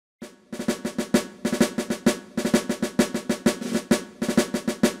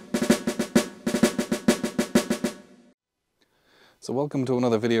So welcome to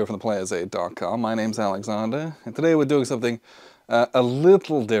another video from theplayersaid.com. My name's Alexander, and today we're doing something a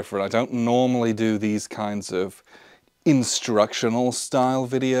little different. I don't normally do these kinds of instructional style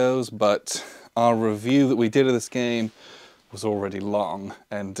videos, but our review that we did of this game was already long,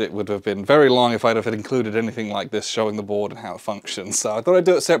 and it would have been very long if I'd have included anything like this showing the board and how it functions. So I thought I'd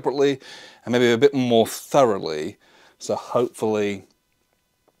do it separately and maybe a bit more thoroughly, so hopefully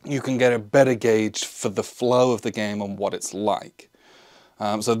you can get a better gauge for the flow of the game and what it's like.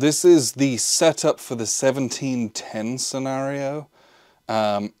 So this is the setup for the 1710 scenario.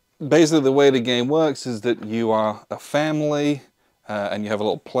 Basically the way the game works is that you are a family and you have a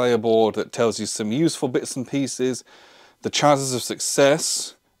little player board that tells you some useful bits and pieces. The chances of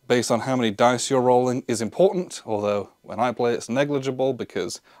success based on how many dice you're rolling is important, although when I play it's negligible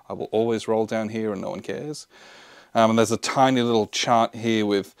because I will always roll down here and no one cares. And there's a tiny little chart here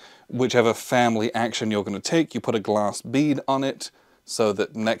with whichever family action you're going to take. You put a glass bead on it so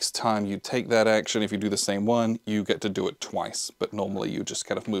that next time you take that action, if you do the same one, you get to do it twice. But normally you just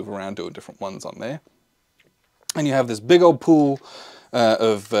kind of move around doing different ones on there. And you have this big old pool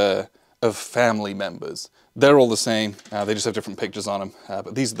of family members. They're all the same. They just have different pictures on them.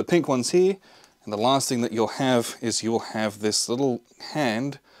 But these are the pink ones here. And the last thing that you'll have is you'll have this little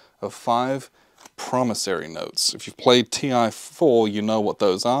hand of 5 promissory notes. If you've played TI4, you know what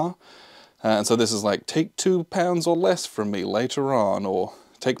those are. And so this is like, take £2 or less from me later on, or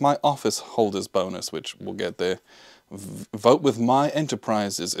take my office holders bonus, which we'll get there. Vote with my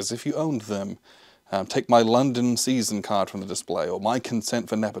enterprises as if you owned them. Take my London season card from the display, or my consent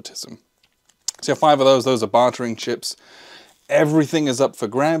for nepotism. So you have 5 of those. Those are bartering chips. Everything is up for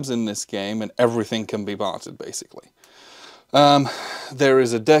grabs in this game, and everything can be bartered, basically. There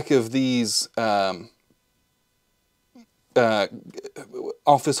is a deck of these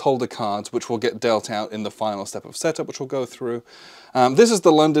office holder cards, which will get dealt out in the final step of setup, which we'll go through. This is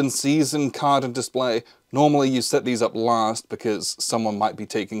the London season card and display. Normally you set these up last because someone might be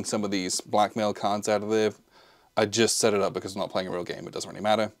taking some of these blackmail cards out of there. I just set it up because I'm not playing a real game. It doesn't really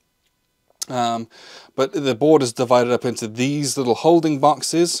matter. But the board is divided up into these little holding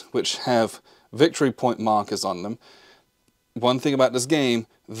boxes, which have victory point markers on them. One thing about this game,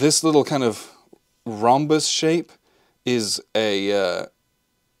 this little kind of rhombus shape is a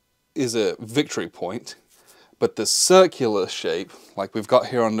victory point, but the circular shape, like we've got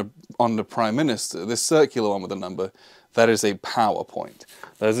here on the Prime Minister, this circular one with a number, that is a power point.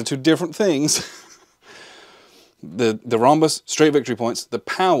 Those are two different things. The rhombus, straight victory points. The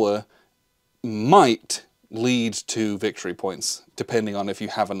power might lead to victory points, depending on if you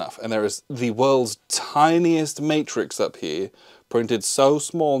have enough. And there is the world's tiniest matrix up here, printed so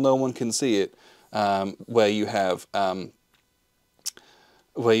small no one can see it, where you have how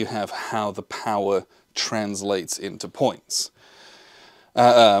the power translates into points,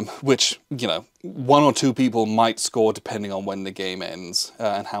 which, you know, 1 or 2 people might score depending on when the game ends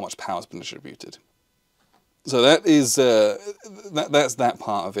and how much power has been distributed. So that is that's that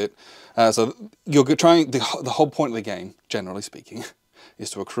part of it. So you're trying, the whole point of the game, generally speaking, is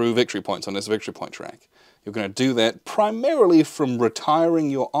to accrue victory points on this victory point track. You're going to do that primarily from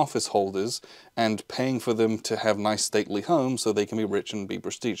retiring your office holders and paying for them to have nice stately homes so they can be rich and be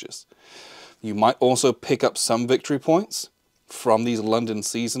prestigious. You might also pick up some victory points from these London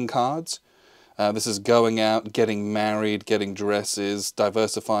season cards. This is going out, getting married, getting dresses,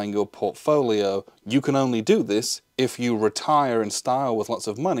 diversifying your portfolio. You can only do this if you retire in style with lots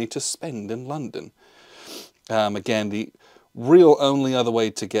of money to spend in London. Again, the real only other way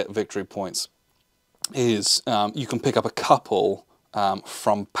to get victory points is you can pick up a couple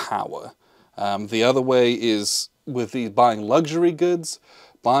from power. The other way is with these buying luxury goods.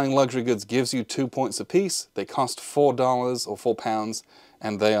 Buying luxury goods gives you 2 points apiece. They cost $4 or £4,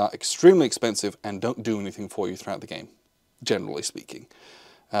 and they are extremely expensive and don't do anything for you throughout the game, generally speaking.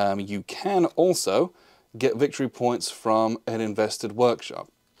 You can also get victory points from an invested workshop.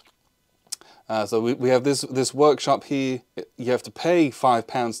 So we have this workshop here. You have to pay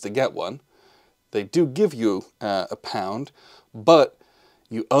 £5 to get one. They do give you £1, but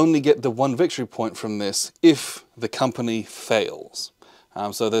you only get the 1 victory point from this if the company fails.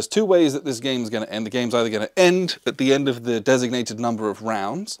 So there's 2 ways that this game is going to end. The game's either going to end at the end of the designated number of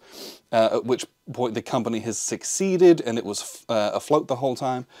rounds, at which point the company has succeeded and it was afloat the whole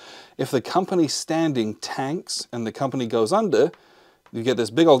time. If the company standing tanks and the company goes under, you get this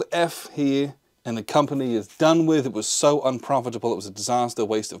big old F here, and the company is done with. It was so unprofitable, it was a disaster,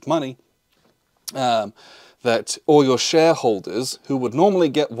 waste of money. That all your shareholders, who would normally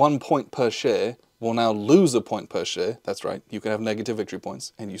get 1 point per share, will now lose a point per share. That's right, you can have negative victory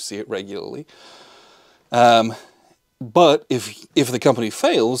points, and you see it regularly. But if the company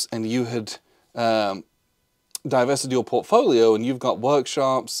fails and you had divested your portfolio and you've got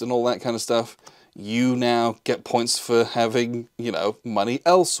workshops and all that kind of stuff, you now get points for having, you know, money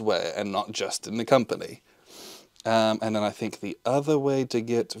elsewhere and not just in the company. And then I think the other way to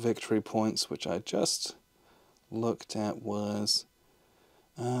get victory points, which I just looked at, was...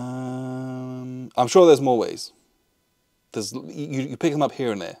 I'm sure there's more ways. You pick them up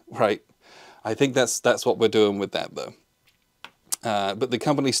here and there, right? I think that's what we're doing with that, though. But the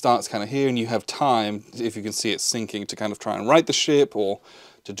company starts kind of here, and you have time, if you can see it sinking, to kind of try and right the ship or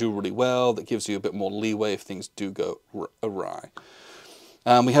to do really well. That gives you a bit more leeway if things do go awry.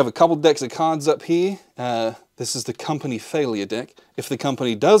 We have a couple decks of cards up here. This is the company failure deck. If the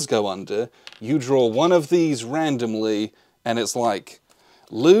company does go under, you draw one of these randomly, and it's like,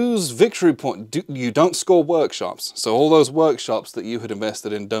 lose victory point. You don't score workshops. So all those workshops that you had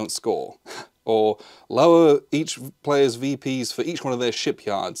invested in don't score. Or lower each player's VPs for each one of their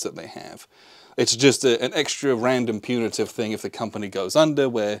shipyards that they have. It's just an extra random punitive thing if the company goes under,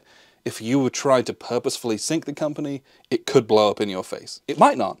 where if you would try to purposefully sink the company, it could blow up in your face. It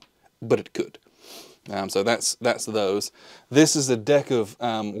might not, but it could. So that's those. This is a deck of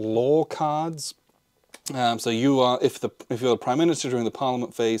law cards. So you are, if you're the Prime Minister during the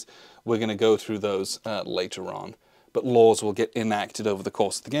Parliament phase, we're going to go through those later on. But laws will get enacted over the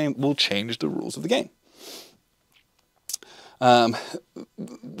course of the game, will change the rules of the game.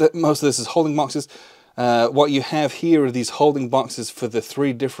 Most of this is holding boxes. What you have here are these holding boxes for the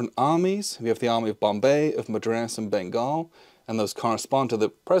 3 different armies. We have the army of Bombay, of Madras and Bengal, and those correspond to the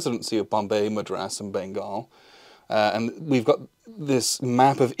presidency of Bombay, Madras and Bengal. And we've got this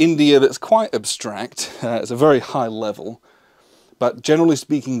map of India that's quite abstract. It's a very high level. But generally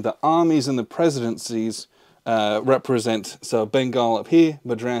speaking, the armies and the presidencies represent, so Bengal up here,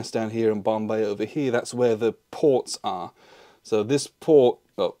 Madras down here, and Bombay over here. That's where the ports are. So this port,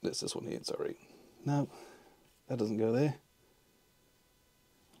 oh, it's this one here, sorry. No, that doesn't go there.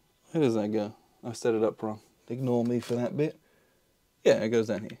 Where does that go? I set it up wrong. Ignore me for that bit. Yeah, it goes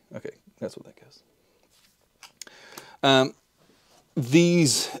down here. Okay, that's what that goes.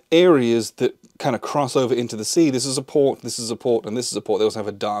 These areas that kind of cross over into the sea, this is a port, this is a port, and this is a port. They also have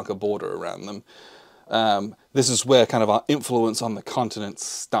a darker border around them. This is where kind of our influence on the continent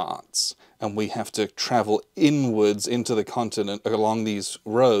starts, and we have to travel inwards into the continent along these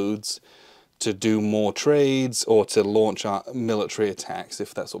roads to do more trades or to launch our military attacks,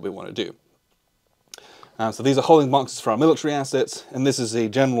 if that's what we want to do. So these are holding boxes for our military assets, and this is a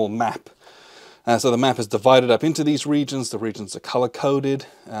general map. So the map is divided up into these regions. The regions are color-coded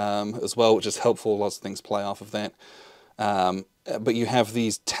as well, which is helpful. Lots of things play off of that. But you have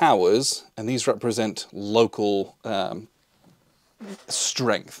these towers, and these represent local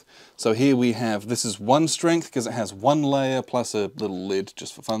strength. So here we have, this is 1 strength because it has 1 layer plus a little lid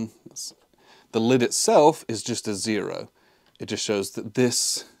just for fun. The lid itself is just a 0. It just shows that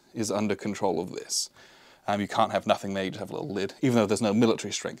this is under control of this. You can't have nothing there, you just have a little lid, even though there's no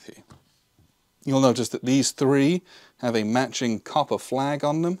military strength here. You'll notice that these 3 have a matching copper flag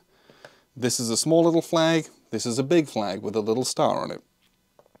on them. This is a small little flag. This is a big flag with a little star on it.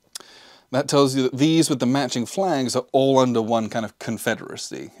 That tells you that these with the matching flags are all under one kind of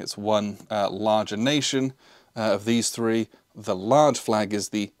confederacy. It's one larger nation of these 3. The large flag is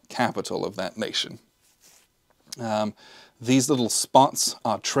the capital of that nation. These little spots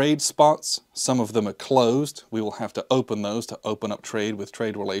are trade spots. Some of them are closed. We will have to open those to open up trade with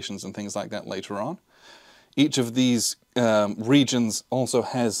trade relations and things like that later on. Each of these regions also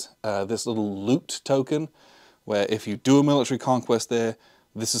has this little loot token, where if you do a military conquest there,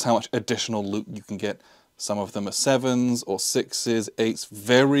 this is how much additional loot you can get. Some of them are 7s or 6s, 8s,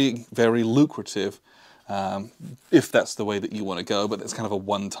 very, very lucrative, if that's the way that you want to go, but it's kind of a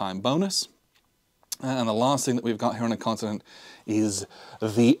one-time bonus. And the last thing that we've got here on the continent is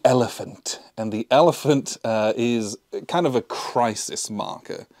the elephant. And the elephant is kind of a crisis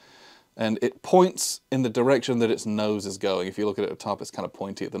marker. And it points in the direction that its nose is going. If you look at it at the top, it's kind of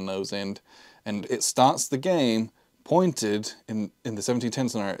pointy at the nose end. And it starts the game pointed, in the 1710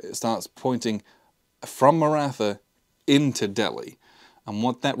 scenario, it starts pointing from Maratha into Delhi. And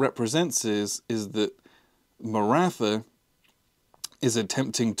what that represents is that Maratha is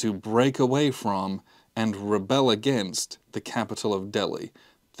attempting to break away from and rebel against the capital of Delhi.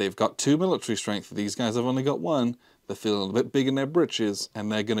 They've got 2 military strength. These guys have only got 1. They're feeling a bit big in their britches,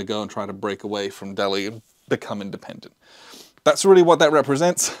 and they're going to go and try to break away from Delhi and become independent. That's really what that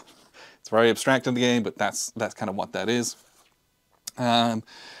represents. It's very abstract in the game, but that's kind of what that is. And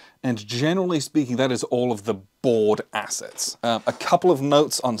And generally speaking, that is all of the board assets. A couple of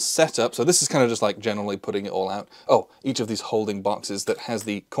notes on setup. So this is kind of just like generally putting it all out. Oh, each of these holding boxes that has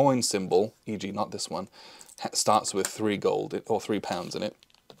the coin symbol, e.g. not this one, starts with 3 gold or 3 pounds in it.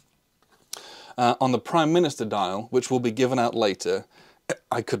 On the Prime Minister dial, which will be given out later,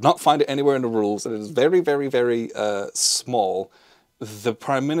 I could not find it anywhere in the rules, and it is very, very, very small. The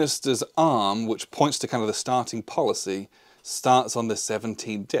Prime Minister's arm, which points to kind of the starting policy, starts on the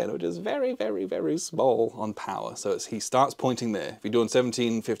 1710, which is very, very, very small on power. So he starts pointing there. If you're doing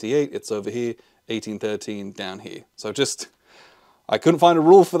 1758, it's over here, 1813 down here. So I couldn't find a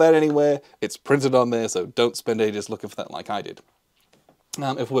rule for that anywhere. It's printed on there, so don't spend ages looking for that like I did.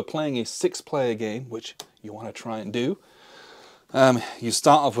 If we're playing a 6-player game, which you want to try and do, you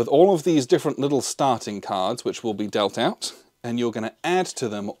start off with all of these different little starting cards, which will be dealt out, and you're going to add to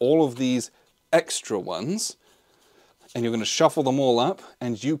them all of these extra ones, and you're going to shuffle them all up,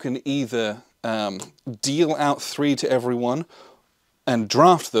 and you can either deal out 3 to everyone and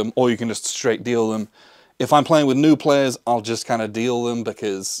draft them, or you can just straight deal them. If I'm playing with new players, I'll just kind of deal them,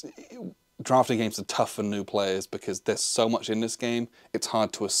 because drafting games are tough for new players because there's so much in this game, it's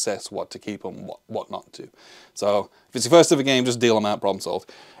hard to assess what to keep and what not to. So if it's your first ever game, just deal them out, problem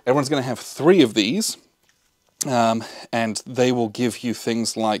solved. Everyone's going to have 3 of these, and they will give you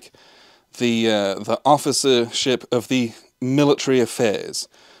things like the officership of the military affairs.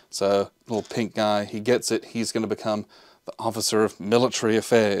 So little pink guy, he gets it, he's going to become the officer of military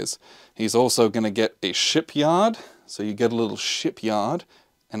affairs. He's also going to get a shipyard, so you get a little shipyard,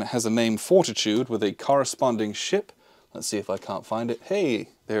 and it has a name Fortitude with a corresponding ship. Let's see if I can't find it. Hey,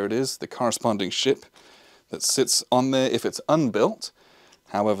 there it is, the corresponding ship that sits on there if it's unbuilt.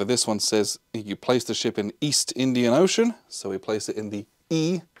 However, this one says you place the ship in East Indian Ocean, so we place it in the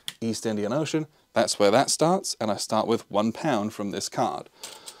East Indian Ocean. That's where that starts, and I start with £1 from this card.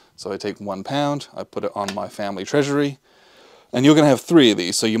 So I take £1, I put it on my family treasury, and you're going to have 3 of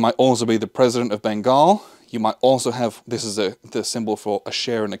these. So you might also be the President of Bengal. You might also have, this is the symbol for a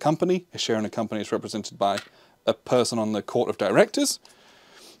share in a company. A share in a company is represented by a person on the court of directors.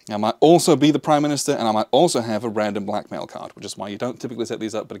 I might also be the Prime Minister, and I might also have a random blackmail card, which is why you don't typically set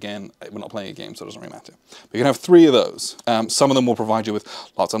these up, but again, we're not playing a game, so it doesn't really matter. But you can have 3 of those. Some of them will provide you with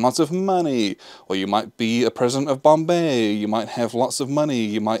lots and lots of money, or you might be a President of Bombay, you might have lots of money,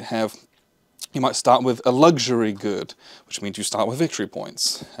 you might start with a luxury good, which means you start with victory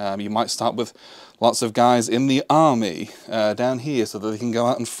points. You might start with lots of guys in the army down here so that they can go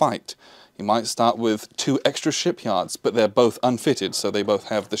out and fight. You might start with 2 extra shipyards, but they're both unfitted, so they both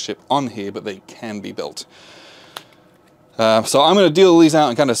have the ship on here, but they can be built. So I'm going to deal these out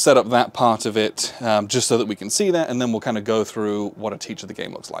and kind of set up that part of it, just so that we can see that, and then we'll kind of go through what a teach of the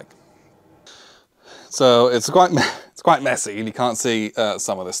game looks like. So it's quite messy, and you can't see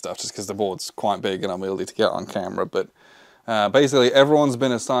some of this stuff just because the board's quite big and unwieldy to get on camera, but basically everyone's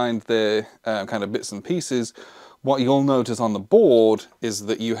been assigned their kind of bits and pieces. What you'll notice on the board is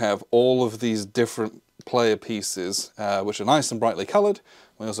that you have all of these different player pieces, which are nice and brightly colored.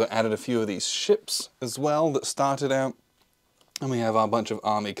 We also added a few of these ships as well that started out, and we have our bunch of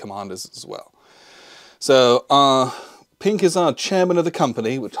army commanders as well. So pink is our chairman of the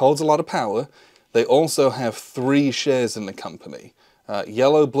company, which holds a lot of power. They also have 3 shares in the company.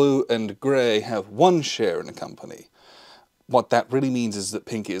 Yellow, blue, and grey have 1 share in the company. What that really means is that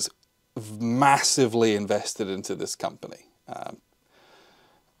pink is massively invested into this company.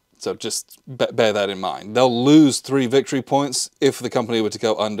 So just bear that in mind. They'll lose 3 victory points if the company were to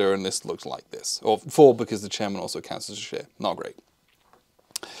go under and this looks like this. Or 4 because the chairman also counts as a share. Not great.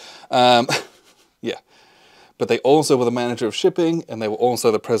 Yeah. But they also were the manager of shipping, and they were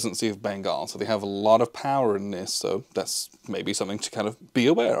also the presidency of Bengal. So they have a lot of power in this, so that's maybe something to kind of be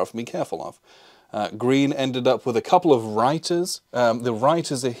aware of and be careful of. Green ended up with a couple of writers. The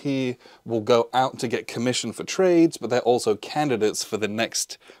writers are here, will go out to get commission for trades, but they're also candidates for the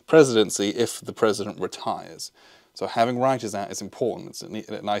next presidency if the president retires. So having writers out is important. It's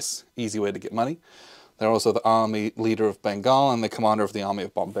a nice, easy way to get money. They're also the army leader of Bengal and the commander of the army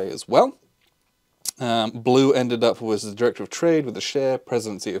of Bombay as well. Blue ended up with the director of trade with a share,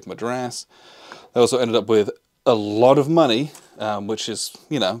 presidency of Madras. They also ended up with a lot of money, which is,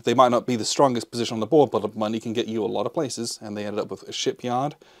 you know, they might not be the strongest position on the board, but money can get you a lot of places, and they ended up with a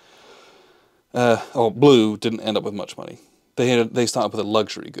shipyard. Blue didn't end up with much money. They started with a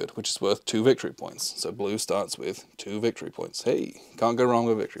luxury good, which is worth 2 victory points. So blue starts with 2 victory points. Hey, can't go wrong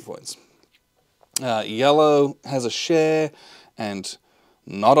with victory points. Yellow has a share and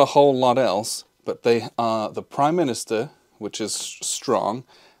not a whole lot else, but they are the Prime Minister, which is strong.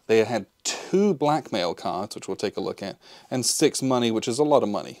 They had 2 blackmail cards, which we'll take a look at, and 6 money, which is a lot of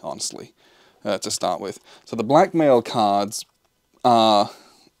money, honestly, to start with. So the blackmail cards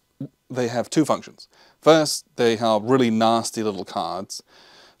they have 2 functions. First, they are really nasty little cards.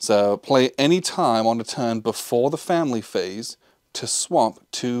 So play any time on a turn before the family phase to swap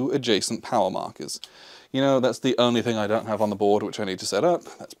 2 adjacent power markers. You know, that's the only thing I don't have on the board, which I need to set up.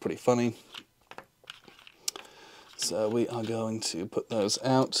 That's pretty funny. So we are going to put those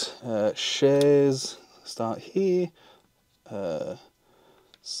out. Shares, start here.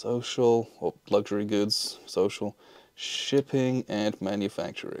 Social, or luxury goods, social, shipping, and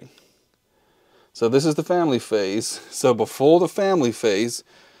manufacturing. So this is the family phase. So before the family phase,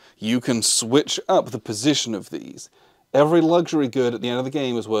 you can switch up the position of these. Every luxury good at the end of the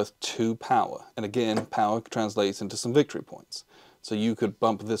game is worth 2 power. And again, power translates into some victory points. So you could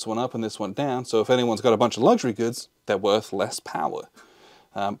bump this one up and this one down. So if anyone's got a bunch of luxury goods, they're worth less power.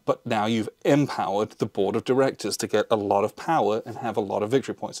 But now you've empowered the board of directors to get a lot of power and have a lot of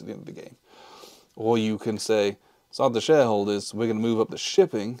victory points at the end of the game. Or you can say, sod the shareholders, we're going to move up the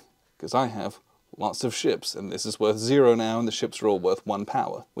shipping because I have lots of ships, and this is worth 0 now, and the ships are all worth 1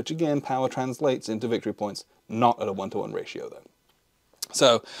 power, which again, power translates into victory points, not at a 1-to-1 ratio though.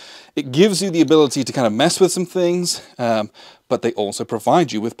 So it gives you the ability to kind of mess with some things, but they also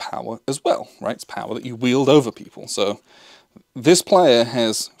provide you with power as well, right? It's power that you wield over people. So this player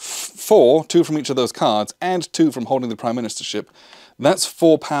has 4, 2 from each of those cards, and 2 from holding the Prime Ministership. That's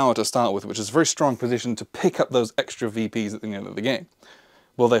 4 power to start with, which is a very strong position to pick up those extra VPs at the end of the game.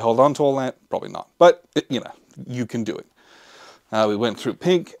 Will they hold on to all that? Probably not. But, you know, you can do it. We went through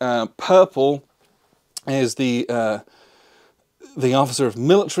pink. Purple is the Officer of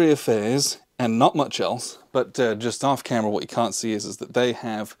Military Affairs, and not much else. But just off camera, what you can't see is that they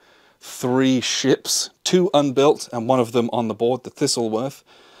have 3 ships, 2 unbuilt, and 1 of them on the board, the Thistleworth.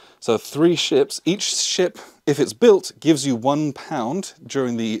 So 3 ships. Each ship, if it's built, gives you £1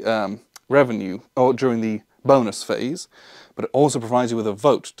 during the revenue, or during the bonus phase. But it also provides you with a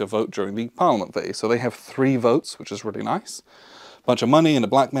vote to vote during the Parliament phase. So they have 3 votes, which is really nice. Bunch of money and a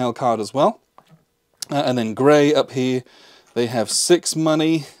blackmail card as well. And then Grey up here, they have 6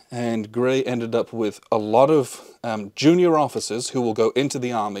 money, and Grey ended up with a lot of junior officers who will go into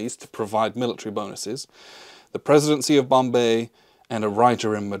the armies to provide military bonuses. The Presidency of Bombay, and a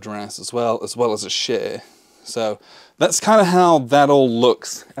writer in Madras as well as a share. So that's kind of how that all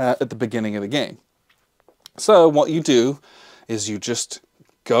looks at the beginning of the game. So what you do is you just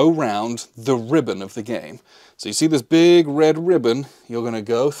go round the ribbon of the game. So you see this big red ribbon, you're going to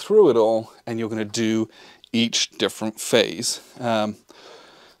go through it all, and you're going to do each different phase. The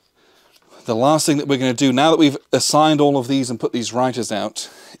last thing that we're going to do, now that we've assigned all of these and put these writers out,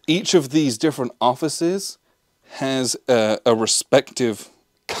 each of these different offices has a respective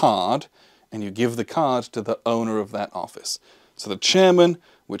card, and you give the card to the owner of that office. So the chairman,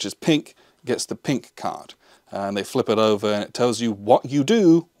 which is pink, gets the pink card. And they flip it over and it tells you what you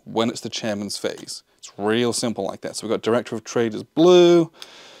do when it's the chairman's phase. It's real simple like that. So we've got Director of Trade is blue,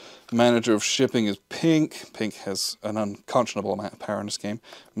 Manager of Shipping is pink. Pink has an unconscionable amount of power in this game.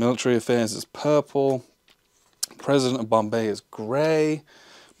 Military Affairs is purple. President of Bombay is grey.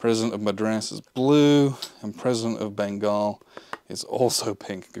 President of Madras is blue. And President of Bengal is also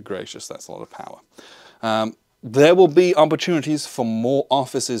pink. Good gracious, that's a lot of power. There will be opportunities for more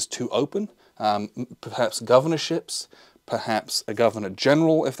offices to open. Perhaps governorships, perhaps a governor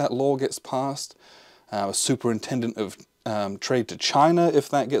general if that law gets passed, a superintendent of trade to China if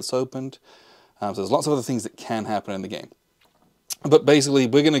that gets opened. So there's lots of other things that can happen in the game. But basically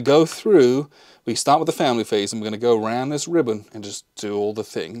we're going to go through, we start with the family phase and we're going to go around this ribbon and just do all the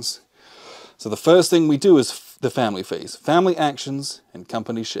things. So the first thing we do is the family phase, family actions and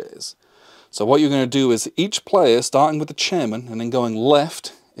company shares. So what you're going to do is each player, starting with the chairman and then going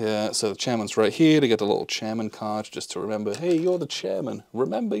left. So the chairman's right here to get the little chairman card just to remember, hey, you're the chairman.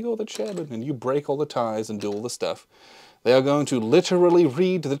 Remember, you're the chairman. And you break all the ties and do all the stuff. They are going to literally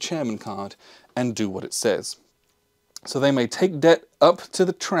read the chairman card and do what it says. So they may take debt up to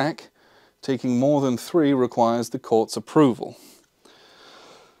the track. Taking more than 3 requires the court's approval.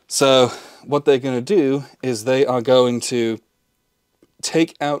 So what they're going to do is they are going to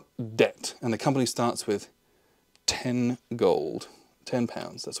take out debt. And the company starts with 10 gold.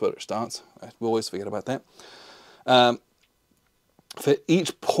 £10, that's where it starts. We always forget about that. For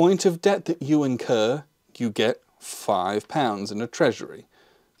each point of debt that you incur, you get £5 in a treasury.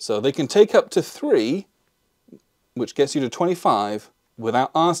 So they can take up to 3, which gets you to 25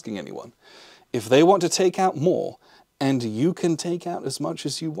 without asking anyone. If they want to take out more, and you can take out as much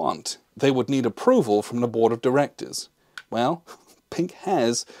as you want, they would need approval from the board of directors. Well, Pink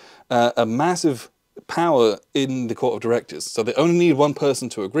has a massive power in the court of directors. So they only need one person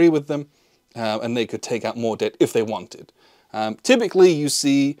to agree with them, and they could take out more debt if they wanted. Typically, you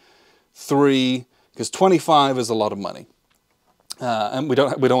see 3, because 25 is a lot of money. And we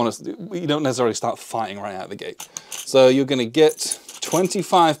don't necessarily start fighting right out of the gate. So you're going to get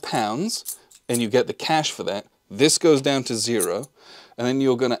 £25, and you get the cash for that. This goes down to 0, and then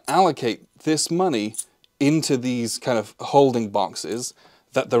you're going to allocate this money into these kind of holding boxes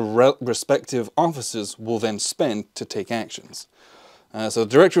that the respective officers will then spend to take actions. So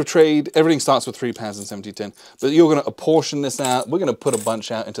Director of Trade, everything starts with £3.70, but you're going to apportion this out. We're going to put a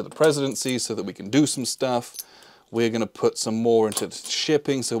bunch out into the presidency so that we can do some stuff. We're going to put some more into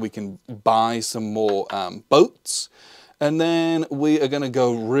shipping so we can buy some more boats. And then we are going to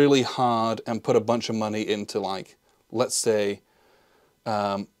go really hard and put a bunch of money into, like, let's say,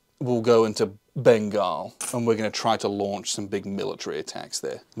 we'll go into Bengal, and we're going to try to launch some big military attacks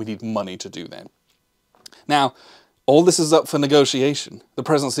there. We need money to do that. Now, all this is up for negotiation. The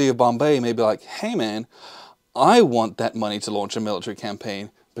presidency of Bombay may be like, hey man, I want that money to launch a military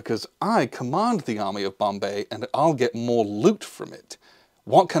campaign because I command the army of Bombay and I'll get more loot from it.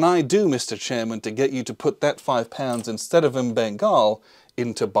 What can I do, Mr. Chairman, to get you to put that £5 instead of in Bengal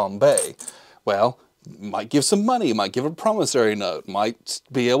into Bombay? Well, might give some money, might give a promissory note, might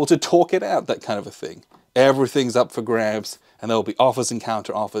be able to talk it out, that kind of a thing. Everything's up for grabs, and there will be offers and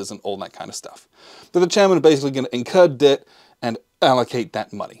counter offers and all that kind of stuff. But the chairman is basically going to incur debt and allocate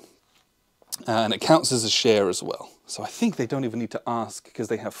that money. And it counts as a share as well. So I think they don't even need to ask because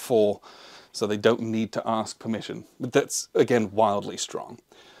they have 4, so they don't need to ask permission. But that's, again, wildly strong.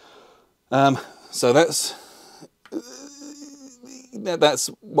 So that's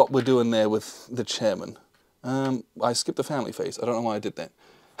what we're doing there with the chairman. I skipped the family phase. I don't know why I did that.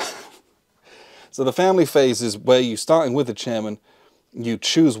 So the family phase is where you, starting with the chairman, you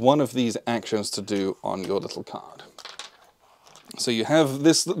choose one of these actions to do on your little card. So you have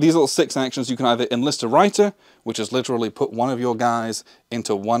these little 6 actions. You can either enlist a writer, which is literally put one of your guys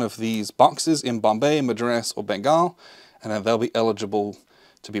into one of these boxes in Bombay, Madras, or Bengal, and then they'll be eligible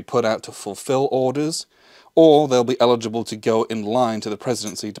to be put out to fulfill orders, or they'll be eligible to go in line to the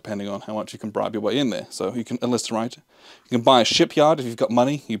presidency, depending on how much you can bribe your way in there. So you can enlist a writer. You can buy a shipyard if you've got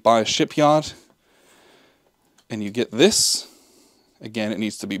money. You buy a shipyard, and you get this. Again, it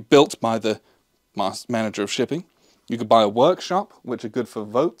needs to be built by the manager of shipping. You could buy a workshop, which are good for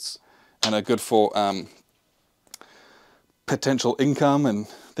votes and are good for potential income and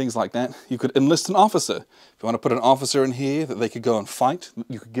things like that. You could enlist an officer. If you want to put an officer in here that they could go and fight,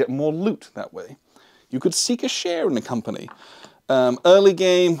 you could get more loot that way. You could seek a share in the company. Early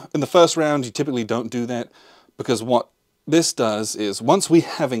game, in the first round, you typically don't do that because what this does is once we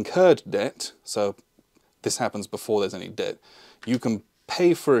have incurred debt, so this happens before there's any debt, you can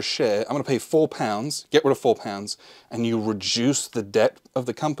pay for a share. I'm going to pay £4, get rid of £4, and you reduce the debt of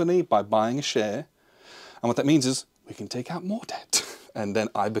the company by buying a share. And what that means is we can take out more debt, and then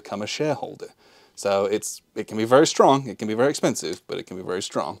I become a shareholder. So it can be very strong, it can be very expensive, but it can be very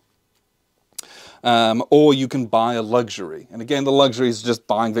strong. Or you can buy a luxury. And again, the luxury is just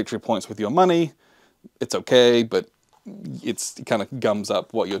buying victory points with your money. It's okay, but it kind of gums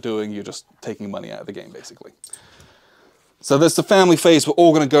up what you're doing. You're just taking money out of the game, basically. So there's the family phase. We're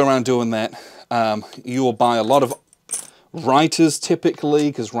all going to go around doing that. You will buy a lot of writers, typically,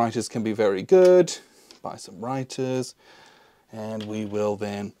 because writers can be very good. Buy some writers. And we will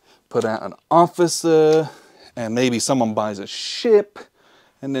then put out an officer. And maybe someone buys a ship.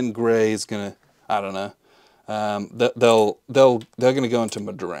 And then Gray is going to, I don't know. They're going to go into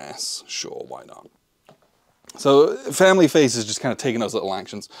Madras. Sure, why not? So family phase is just kind of taking those little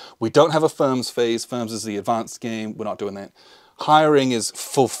actions. We don't have a firms phase. Firms is the advanced game. We're not doing that. Hiring is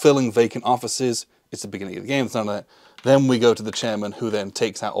fulfilling vacant offices. It's the beginning of the game. It's none of that. Then we go to the chairman, who then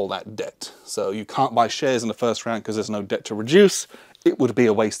takes out all that debt. So you can't buy shares in the first round because there's no debt to reduce. It would be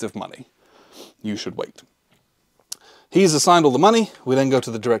a waste of money. You should wait. He's assigned all the money. We then go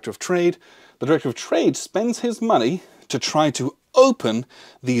to the Director of Trade. The Director of Trade spends his money to try to open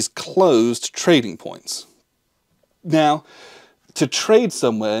these closed trading points. Now, to trade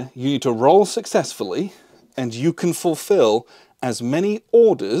somewhere, you need to roll successfully, and you can fulfill as many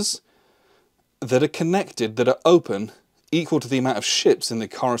orders that are connected, that are open, equal to the amount of ships in the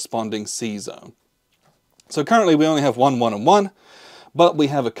corresponding sea zone. So currently we only have 1, 1, and 1, but we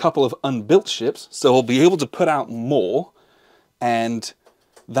have a couple of unbuilt ships, so we'll be able to put out more, and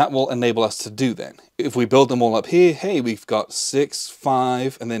that will enable us to do that. If we build them all up here, hey, we've got 6,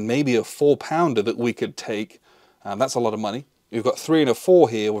 5, and then maybe a 4-pounder that we could take. That's a lot of money. We've got 3 and a 4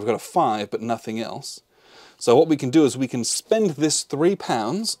 here, we've got a 5, but nothing else. So what we can do is we can spend this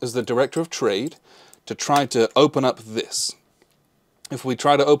 £3 as the Director of Trade to try to open up this. If we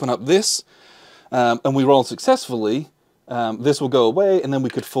try to open up this, and we roll successfully, this will go away, and then we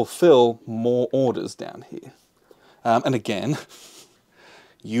could fulfill more orders down here. And again,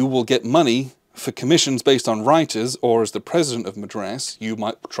 you will get money for commissions based on writers, or as the president of Madras, you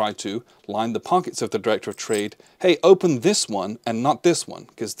might try to line the pockets of the Director of Trade. Hey, open this one and not this one,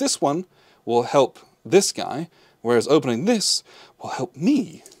 because this one will help this guy, whereas opening this will help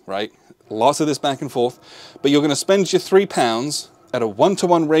me, right? Lots of this back and forth, but you're going to spend your £3 at a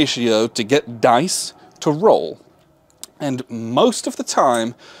 1-to-1 ratio to get dice to roll. And most of the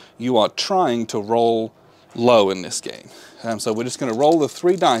time, you are trying to roll low in this game. So we're just going to roll the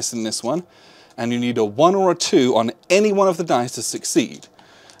 3 dice in this one, and you need a 1 or a 2 on any one of the dice to succeed.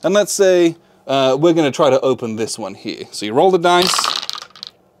 And let's say we're going to try to open this one here. So you roll the dice,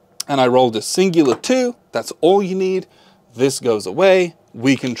 and I rolled a singular 2. That's all you need. This goes away.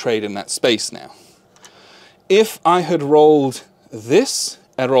 We can trade in that space now. If I had rolled this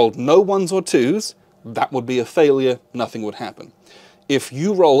and rolled no 1s or 2s, that would be a failure. Nothing would happen. If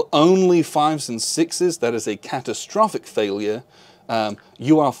you roll only 5s and 6s, that is a catastrophic failure.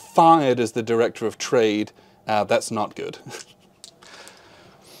 You are fired as the Director of Trade. That's not good.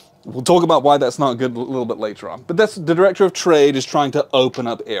 We'll talk about why that's not good a little bit later on. But that's the Director of Trade is trying to open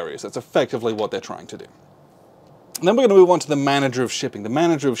up areas. That's effectively what they're trying to do. And then we're going to move on to the Manager of Shipping. The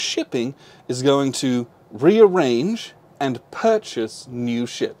Manager of Shipping is going to rearrange and purchase new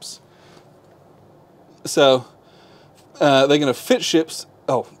ships. So they're going to fit ships.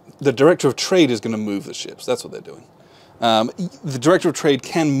 Oh, the Director of Trade is going to move the ships. That's what they're doing. The Director of Trade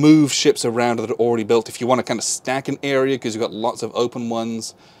can move ships around that are already built. If you want to kind of stack an area because you've got lots of open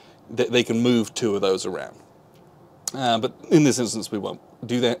ones, they can move 2 of those around. But in this instance, we won't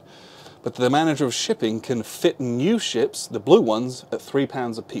do that. But the Manager of Shipping can fit new ships, the blue ones, at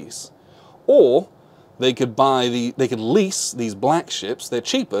 £3 a piece. Or they could they could lease these black ships. They're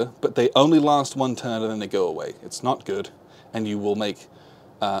cheaper, but they only last 1 turn and then they go away. It's not good, and you will make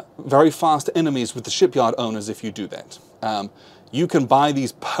very fast enemies with the shipyard owners if you do that. You can buy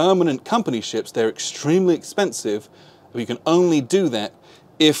these permanent company ships. They're extremely expensive, but you can only do that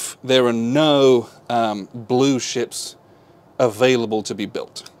if there are no blue ships available to be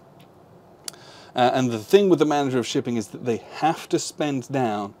built. And the thing with the Manager of Shipping is that they have to spend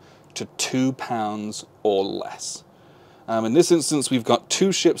down to £2 or less. In this instance, we've got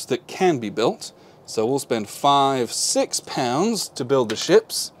 2 ships that can be built, so we'll spend £5–6 to build the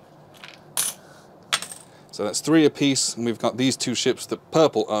ships. So that's 3 apiece, and we've got these 2 ships that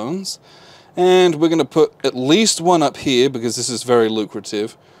purple owns. And we're going to put at least 1 up here because this is very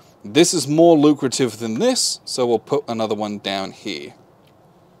lucrative. This is more lucrative than this, so we'll put another one down here.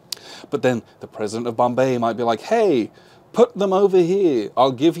 But then the President of Bombay might be like, hey, put them over here.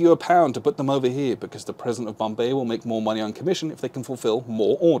 I'll give you £1 to put them over here, because the President of Bombay will make more money on commission if they can fulfill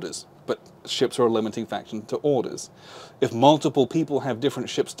more orders. But ships are a limiting factor to orders. If multiple people have different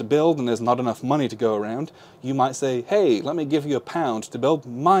ships to build and there's not enough money to go around, you might say, hey, let me give you £1 to build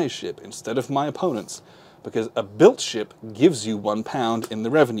my ship instead of my opponent's, because a built ship gives you £1 in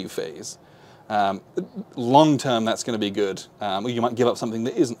the revenue phase. Long term, that's going to be good. You might give up something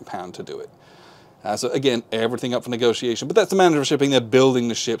that isn't £1 to do it. So again, everything up for negotiation. But that's the Manager of Shipping. They're building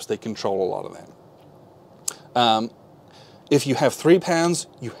the ships. They control a lot of that. If you have £3,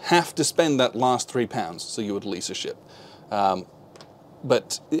 you have to spend that last £3, so you would lease a ship.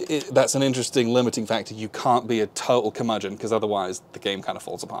 But that's an interesting limiting factor. You can't be a total curmudgeon, because otherwise the game kind of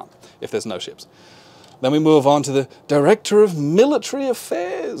falls apart if there's no ships. Then we move on to the Director of Military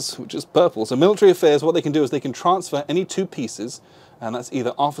Affairs, which is purple. So Military Affairs, what they can do is they can transfer any 2 pieces, and that's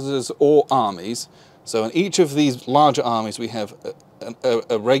either officers or armies. So in each of these larger armies, we have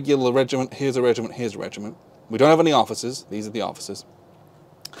a regular regiment, here's a regiment, here's a regiment. We don't have any officers. These are the officers.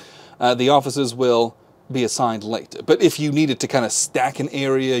 The officers will be assigned later. But if you needed to kind of stack an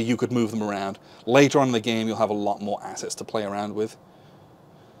area, you could move them around. Later on in the game, you'll have a lot more assets to play around with.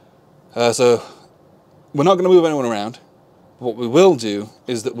 So we're not going to move anyone around. What we will do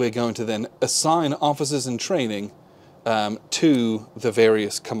is that we're going to then assign officers in training to the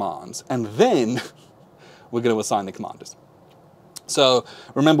various commands. And then we're going to assign the commanders. So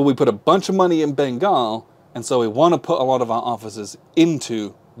remember, we put a bunch of money in Bengal, and so we want to put a lot of our officers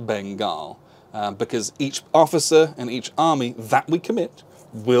into Bengal, because each officer and each army that we commit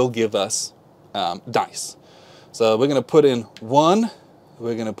will give us dice. So we're going to put in 1,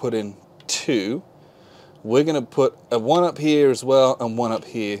 we're going to put in 2, we're going to put a 1 up here as well and 1 up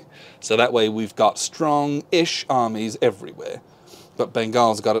here, so that way we've got strong-ish armies everywhere. but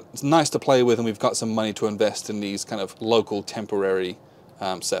Bengal's got it. It's nice to play with, and we've got some money to invest in these kind of local temporary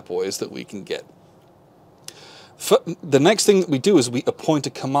sepoys that we can get. The next thing that we do is we appoint a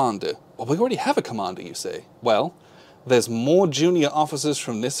commander. Well, we already have a commander, you say. Well, there's more junior officers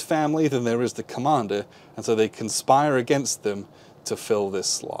from this family than there is the commander, and so they conspire against them to fill this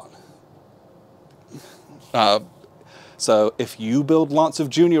slot. So if you build lots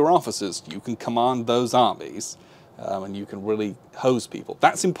of junior officers, you can command those armies, and you can really hose people.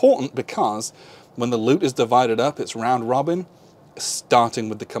 That's important because when the loot is divided up, it's round robin, starting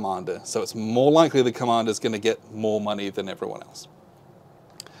with the commander. So it's more likely the commander is going to get more money than everyone else.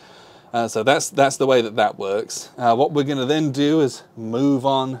 So that's the way that works. What we're going to then do is move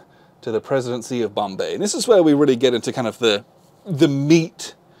on to the presidency of Bombay. And this is where we really get into kind of the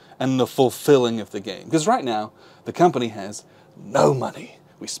meat and the fulfilling of the game. Because right now, the company has no money.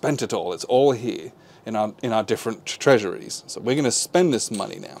 We spent it all. It's all here in our different treasuries. So we're going to spend this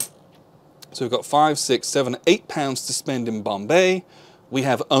money now. So we've got 5, 6, 7, 8 pounds to spend in Bombay. We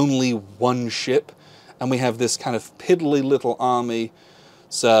have only one ship, and we have this kind of piddly little army.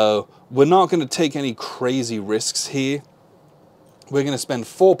 So we're not going to take any crazy risks here. We're going to spend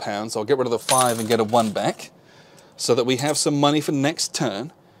 4 pounds. I'll get rid of the 5 and get a 1 back, so that we have some money for next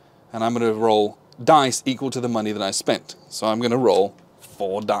turn. And I'm going to roll dice equal to the money that I spent. So I'm going to roll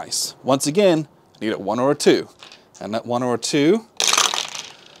 4 dice. Once again, I need a 1 or a 2. And that 1 or a 2,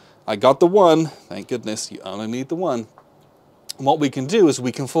 I got the 1. Thank goodness, you only need the 1. And what we can do is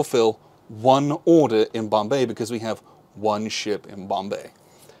we can fulfill 1 order in Bombay because we have 1 ship in Bombay.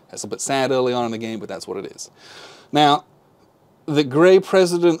 That's a bit sad early on in the game, but that's what it is. Now, the Grey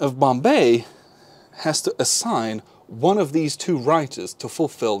president of Bombay has to assign one of these 2 writers to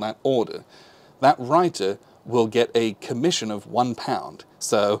fulfill that order. That writer will get a commission of 1 pound.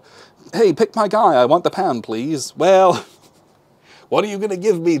 So, hey, pick my guy, I want the pound, please. Well, what are you going to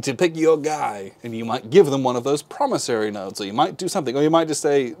give me to pick your guy? And you might give them one of those promissory notes, or you might do something, or you might just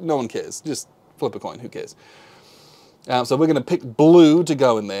say, no one cares, just flip a coin, who cares? So we're going to pick blue to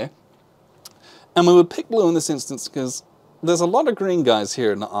go in there. And we would pick blue in this instance because there's a lot of green guys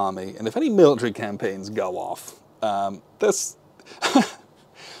here in the army, and if any military campaigns go off,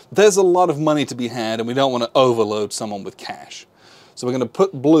 there's a lot of money to be had, and we don't want to overload someone with cash. So we're going to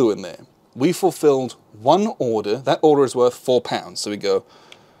put blue in there. We fulfilled 1 order. That order is worth 4 pounds. So we go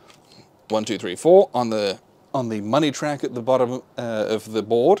 1, 2, 3, 4 on the money track at the bottom of the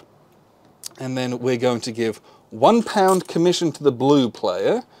board. And then we're going to give 1 pound commission to the blue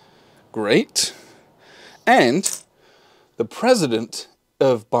player. Great. And the president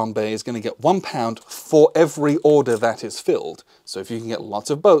of Bombay is going to get 1 pound for every order that is filled. So if you can get lots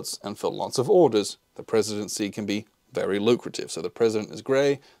of boats and fill lots of orders, the presidency can be very lucrative. So the president is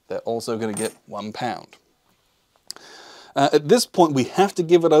grey, they're also going to get 1 pound. At this point, we have to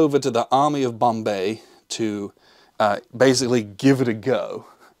give it over to the army of Bombay to basically give it a go.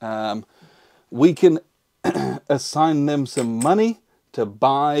 We can assign them some money to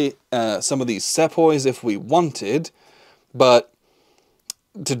buy some of these sepoys if we wanted, but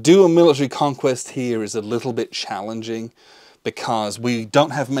to do a military conquest here is a little bit challenging because we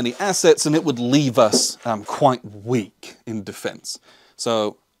don't have many assets and it would leave us quite weak in defense.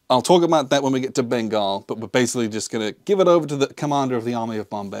 So I'll talk about that when we get to Bengal, but we're basically just going to give it over to the commander of the army of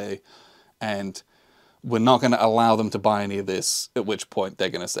Bombay, and we're not going to allow them to buy any of this, at which point they're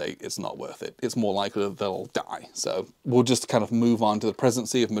going to say it's not worth it. It's more likely that they'll die. So we'll just kind of move on to the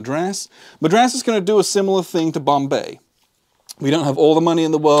presidency of Madras. Madras is going to do a similar thing to Bombay. We don't have all the money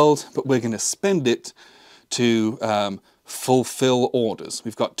in the world, but we're going to spend it to fulfill orders.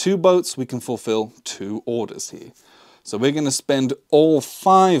 We've got 2 boats, we can fulfill 2 orders here. So we're going to spend all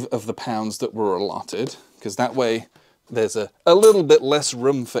 5 of the pounds that were allotted, because that way there's a little bit less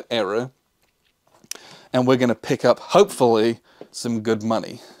room for error. And we're going to pick up, hopefully, some good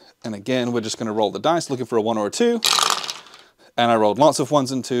money. And again, we're just going to roll the dice, looking for a 1 or a 2. And I rolled lots of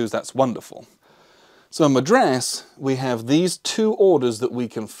 1s and 2s, that's wonderful. So in Madras, we have these 2 orders that we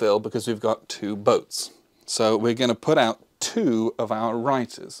can fill because we've got 2 boats. So we're going to put out 2 of our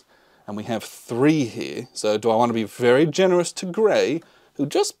writers. And we have 3 here. So do I want to be very generous to Grey, who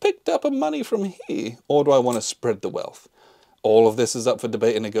just picked up a money from here, or do I want to spread the wealth? All of this is up for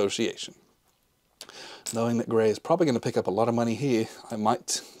debate and negotiation. Knowing that Grey is probably going to pick up a lot of money here, I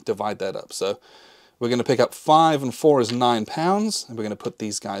might divide that up. So we're going to pick up 5 and 4 is 9 pounds, and we're going to put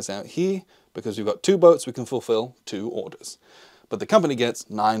these guys out here, because we've got 2 boats, we can fulfill 2 orders. But the company gets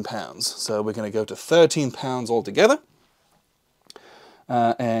 9 pounds, so we're going to go to 13 pounds altogether.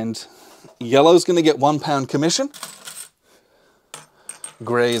 And yellow's going to get 1 pound commission.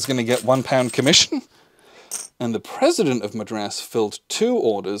 Grey is going to get 1 pound commission. And the president of Madras filled 2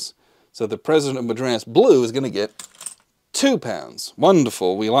 orders, so the president of Madras Blue is going to get £2.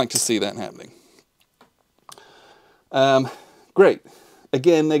 Wonderful, we like to see that happening. Great.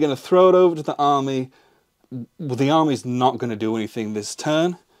 Again, they're going to throw it over to the army. Well, the army's not going to do anything this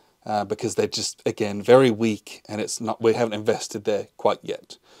turn, because they're just, again, very weak, and it's not, we haven't invested there quite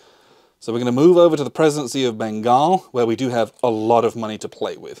yet. So we're going to move over to the presidency of Bengal, where we do have a lot of money to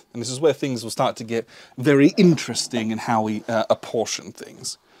play with. And this is where things will start to get very interesting in how we apportion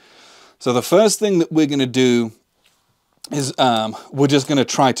things. So the first thing that we're going to do is we're just going to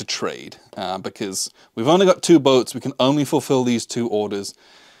try to trade, because we've only got 2 boats, we can only fulfill these 2 orders.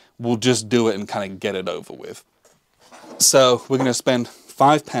 We'll just do it and kind of get it over with. So we're going to spend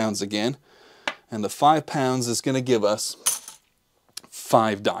 £5 again, and the £5 is going to give us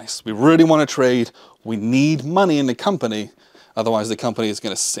 5 dice. We really want to trade. We need money in the company, otherwise the company is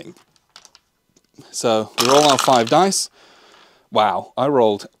going to sink. So we roll our 5 dice. Wow, I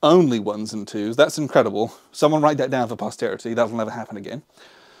rolled only 1s and 2s. That's incredible. Someone write that down for posterity. That'll never happen again.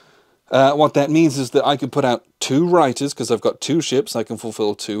 What that means is that I can put out 2 writers, because I've got 2 ships, I can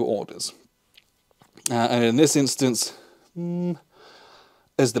fulfill 2 orders. And in this instance,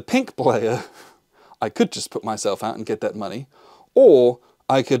 as the pink player, I could just put myself out and get that money, or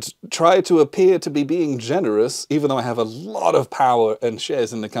I could try to appear to be being generous, even though I have a lot of power and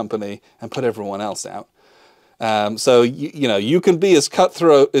shares in the company, and put everyone else out. So, you know, you can be as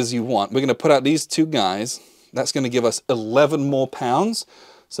cutthroat as you want. We're going to put out these 2 guys. That's going to give us 11 more pounds.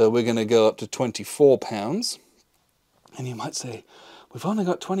 So we're going to go up to £24. And you might say, we've only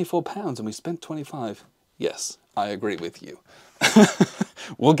got £24 and we spent 25. Yes, I agree with you.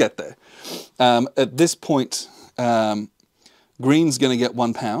 We'll get there. At this point, green's going to get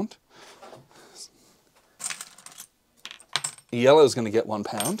 £1. Yellow's going to get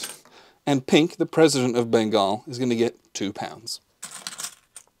 £1. And pink, the president of Bengal, is going to get £2.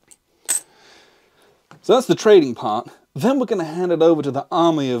 So that's the trading part. Then we're going to hand it over to the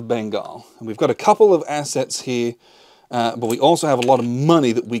army of Bengal. And we've got a couple of assets here, but we also have a lot of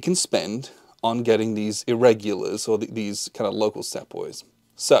money that we can spend on getting these irregulars, or these kind of local sepoys.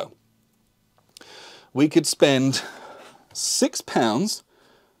 So we could spend £6.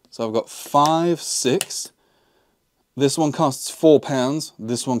 So I've got 5, 6. This one costs £4,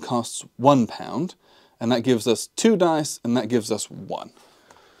 this one costs £1, and that gives us 2 dice, and that gives us 1.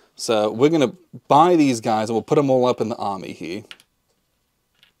 So we're going to buy these guys, and we'll put them all up in the army here.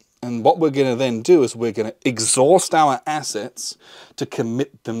 And what we're going to then do is we're going to exhaust our assets to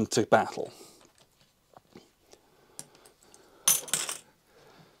commit them to battle.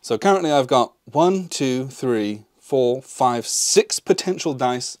 So currently I've got 1, 2, 3, 4, 5, 6 potential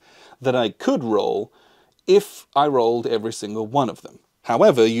dice that I could roll if I rolled every single one of them.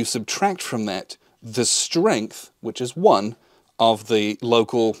 However, you subtract from that the strength, which is 1, of the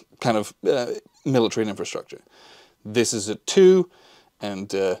local kind of military infrastructure. This is a 2, and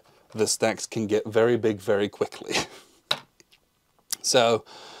the stacks can get very big very quickly. So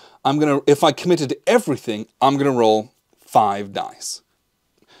I'm gonna, if I committed to everything, I'm gonna roll 5 dice.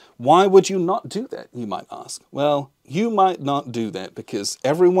 Why would you not do that, you might ask? Well, you might not do that because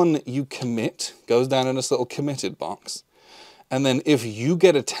everyone that you commit goes down in this little committed box. And then if you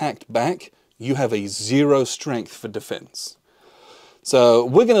get attacked back, you have a 0 strength for defense. So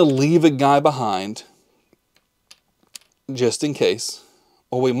we're going to leave a guy behind just in case.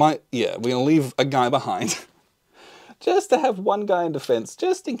 Or we might, yeah, we're going to leave a guy behind just to have 1 guy in defense,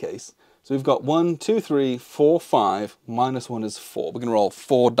 just in case. So we've got 1, 2, 3, 4, 5, minus 1 is 4. We're going to roll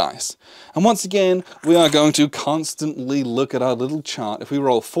 4 dice. And once again, we are going to constantly look at our little chart. If we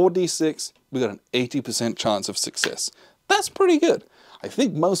roll 4d6, we've got an 80% chance of success. That's pretty good. I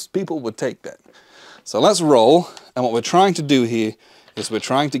think most people would take that. So let's roll. And what we're trying to do here is we're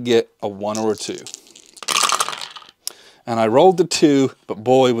trying to get a 1 or a 2. And I rolled the 2, but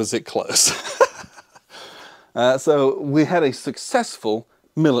boy, was it close. So we had a successful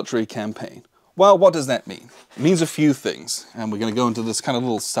military campaign. Well, what does that mean? It means a few things, and we're going to go into this kind of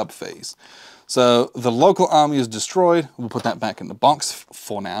little sub-phase. So the local army is destroyed. We'll put that back in the box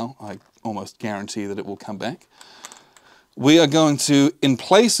for now. I almost guarantee that it will come back. We are going to, in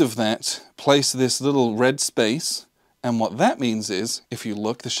place of that, place this little red space, and what that means is, if you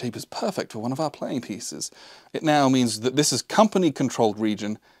look, the shape is perfect for one of our playing pieces. It now means that this is company-controlled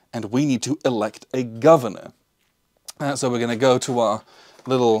region, and we need to elect a governor. So we're going to go to our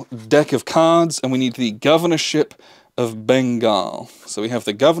little deck of cards, and we need the governorship of Bengal. So we have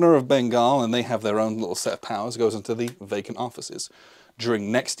the governor of Bengal, and they have their own little set of powers. It goes into the vacant offices.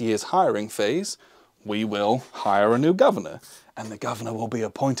 During next year's hiring phase, we will hire a new governor. and the governor will be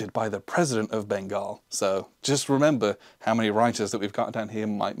appointed by the president of Bengal. So just remember how many writers that we've got down here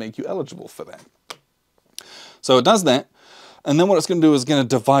might make you eligible for that. So it does that, and then what it's going to do is going to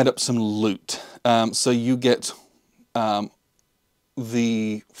divide up some loot. So you get 4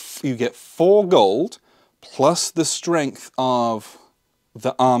 gold plus the strength of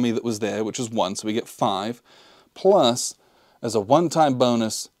the army that was there, which was 1, so we get 5, plus as a one-time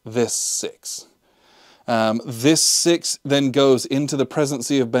bonus this 6. This 6 then goes into the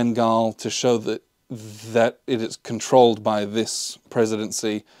presidency of Bengal to show that it is controlled by this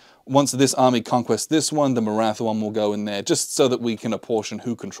presidency. Once this army conquests this one, the Maratha one will go in there, just so that we can apportion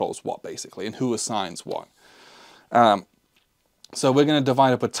who controls what, basically, and who assigns what. So we're going to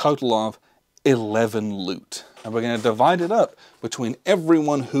divide up a total of 11 loot. And we're going to divide it up between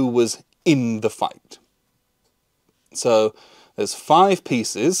everyone who was in the fight. So there's 5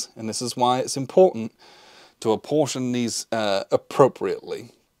 pieces, and this is why it's important to apportion these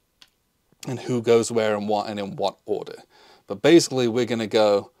appropriately, and who goes where and in what order. But basically we're going to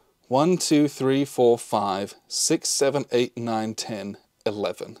go 1, 2, 3, 4, 5, 6, 7, 8, 9, 10,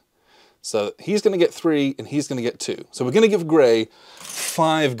 11. So he's going to get 3 and he's going to get 2. So we're going to give Grey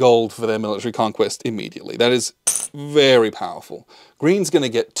 5 gold for their military conquest immediately. That is very powerful. Green's going to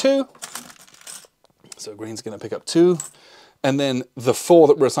get 2. So Green's going to pick up 2. And then the 4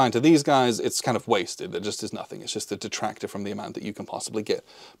 that were assigned to these guys, it's kind of wasted. It just is nothing. It's just a detractor from the amount that you can possibly get.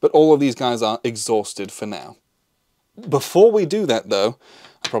 But all of these guys are exhausted for now. Before we do that, though,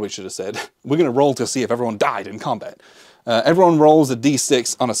 I probably should have said, we're going to roll to see if everyone died in combat. Everyone rolls a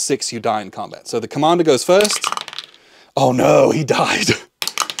d6. On a 6, you die in combat. So the commander goes first. Oh no, he died.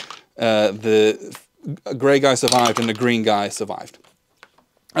 The grey guy survived and the green guy survived.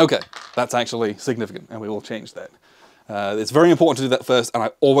 Okay, that's actually significant, and we will change that. It's very important to do that first, and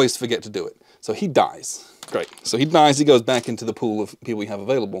I always forget to do it. So he dies. Great. So he dies, he goes back into the pool of people we have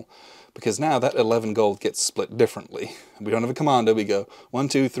available, because now that 11 gold gets split differently. We don't have a commander, we go 1,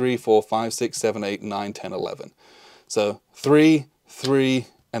 2, 3, 4, 5, 6, 7, 8, 9, 10, 11. So 3, 3,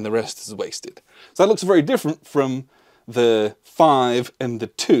 and the rest is wasted. So that looks very different from the 5 and the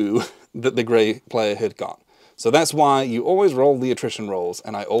 2 that the grey player had got. So that's why you always roll the attrition rolls,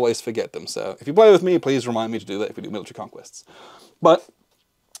 and I always forget them. So if you play with me, please remind me to do that if we do military conquests. But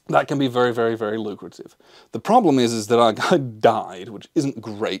that can be very, very, very lucrative. The problem is that our guy died, which isn't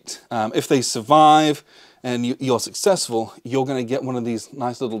great. If they survive and you're successful, you're going to get one of these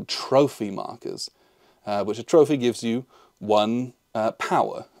nice little trophy markers, which a trophy gives you 1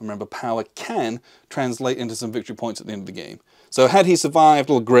 power. Remember, power can translate into some victory points at the end of the game. So had he survived,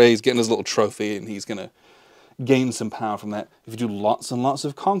 little Grey's getting his little trophy, and he's going to gain some power from that. If you do lots and lots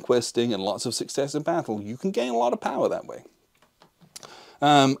of conquesting and lots of success in battle, you can gain a lot of power that way.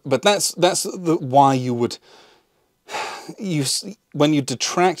 But that's why you would, when you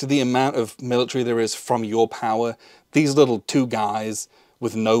detract the amount of military there is from your power, these little 2 guys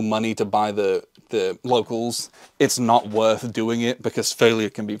with no money to buy the locals, it's not worth doing it, because failure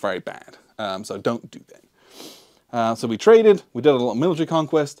can be very bad. So don't do that. So we traded, we did a little military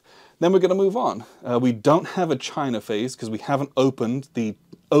conquest. Then we're going to move on. We don't have a China phase because we haven't opened the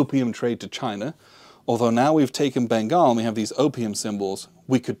opium trade to China. Although now we've taken Bengal and we have these opium symbols,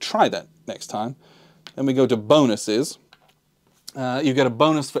 we could try that next time. Then we go to bonuses. You get a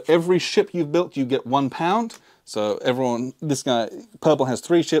bonus for every ship you've built, you get £1. So everyone, this guy, purple has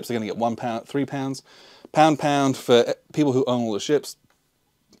 3 ships, they're going to get £1, 3 pounds. Pound for people who own all the ships.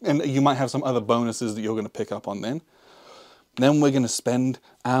 And you might have some other bonuses that you're going to pick up on then. Then we're going to spend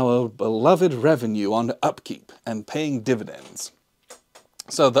our beloved revenue on upkeep and paying dividends.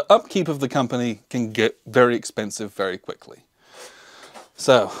 So the upkeep of the company can get very expensive very quickly.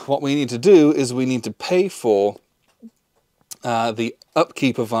 So what we need to do is we need to pay for the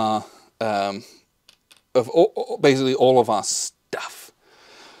upkeep of our, basically all of our stuff.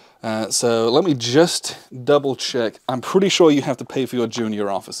 So let me just double check. I'm pretty sure you have to pay for your junior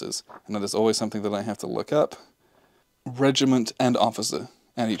officers. I know there's always something that I have to look up. Regiment and officer,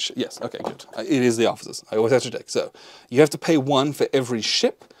 and each, yes, okay, good. It is the officers. I always have to check. So you have to pay 1 for every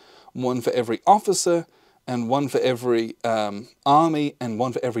ship, 1 for every officer, and 1 for every army, and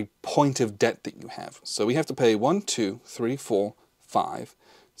 1 for every point of debt that you have. So we have to pay 1, 2, 3, 4, 5,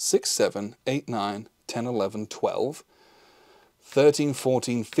 6, 7, 8, 9, 10, 11, 12, 13,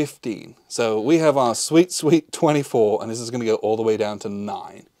 14, 15. So we have our sweet, sweet 24, and this is going to go all the way down to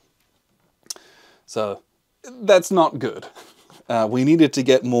 9. So that's not good. We needed to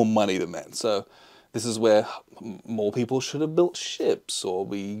get more money than that. So this is where more people should have built ships, or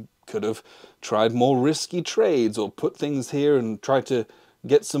we could have tried more risky trades, or put things here and tried to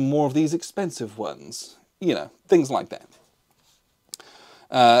get some more of these expensive ones. You know, things like that.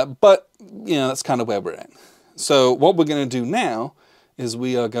 But, you know, that's kind of where we're at. So what we're going to do now is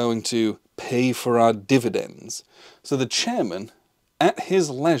we are going to pay for our dividends. So the chairman, at his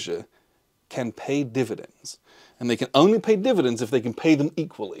leisure, can pay dividends. And they can only pay dividends if they can pay them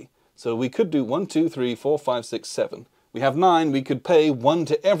equally. So we could do 1, 2, 3, 4, 5, 6, 7. We have 9, we could pay 1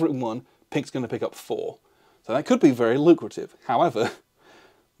 to everyone. Pink's going to pick up 4. So that could be very lucrative. However,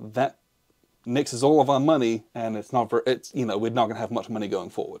 that nixes all of our money, and it's not very, you know, we're not going to have much money going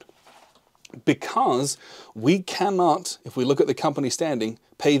forward. Because we cannot, if we look at the company standing,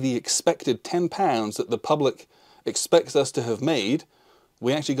 pay the expected £10 that the public expects us to have made,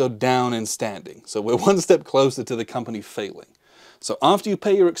 we actually go down in standing. So we're one step closer to the company failing. So after you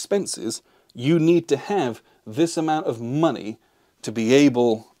pay your expenses, you need to have this amount of money to be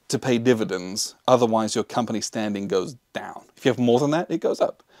able to pay dividends. Otherwise, your company standing goes down. If you have more than that, it goes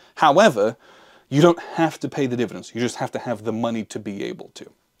up. However, you don't have to pay the dividends. You just have to have the money to be able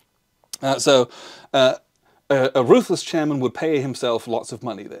to. A ruthless chairman would pay himself lots of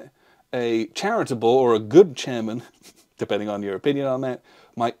money there. A charitable or a good chairman, depending on your opinion on that,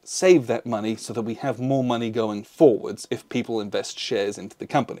 might save that money so that we have more money going forwards if people invest shares into the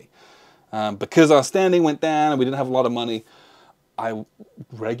company. Because our standing went down and we didn't have a lot of money, I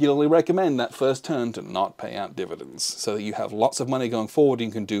regularly recommend that first turn to not pay out dividends so that you have lots of money going forward and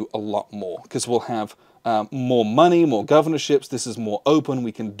you can do a lot more. Because we'll have more money, more governorships, this is more open,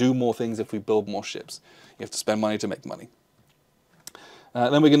 we can do more things if we build more ships. You have to spend money to make money.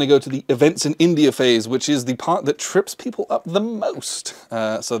 Then we're going to go to the events in India phase, which is the part that trips people up the most.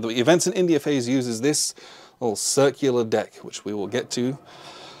 So the events in India phase uses this little circular deck, which we will get to.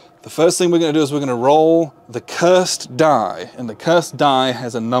 The first thing we're going to do is we're going to roll the cursed die. And the cursed die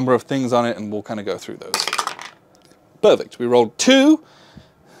has a number of things on it, and we'll kind of go through those. Perfect. We rolled 2.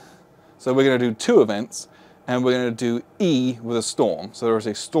 So we're going to do 2 events, and we're going to do E with a storm. So there is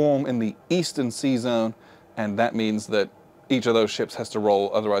a storm in the eastern sea zone, and that means that each of those ships has to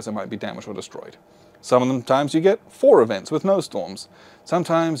roll, otherwise it might be damaged or destroyed. Sometimes you get 4 events with no storms.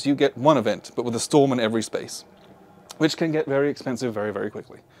 Sometimes you get 1 event, but with a storm in every space, which can get very expensive very, very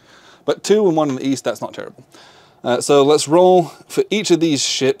quickly. But 2 and 1 in the east, that's not terrible. So let's roll for each of these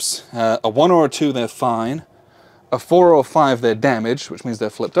ships. A 1 or a 2, they're fine. A 4 or a 5, they're damaged, which means they're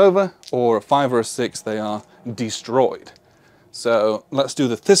flipped over. Or a 5 or a 6, they are destroyed. So let's do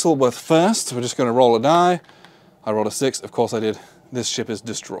the Thistleworth first. We're just going to roll a die. I rolled a 6, of course I did. This ship is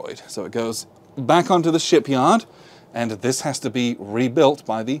destroyed. So it goes back onto the shipyard, and this has to be rebuilt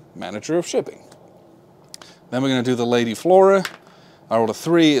by the manager of shipping. Then we're going to do the Lady Flora. I rolled a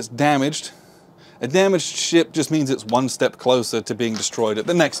 3, it's damaged. A damaged ship just means it's 1 step closer to being destroyed at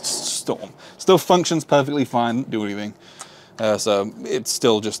the next storm. Still functions perfectly fine, doesn't do anything. So it's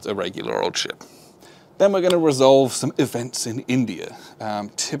still just a regular old ship. Then we're going to resolve some events in India.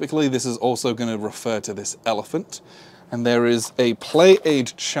 Typically this is also going to refer to this elephant. And there is a play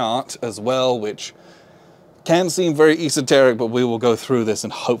age chart as well, which can seem very esoteric, but we will go through this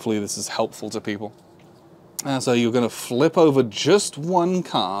and hopefully this is helpful to people. So you're going to flip over just 1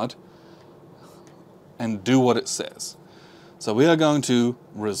 card and do what it says. So we are going to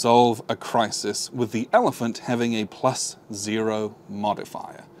resolve a crisis with the elephant having a +0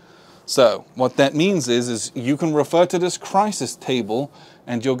 modifier. So what that means is you can refer to this crisis table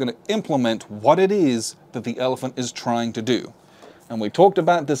and you're going to implement what it is that the elephant is trying to do. And we talked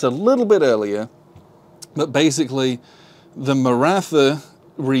about this a little bit earlier, but basically the Maratha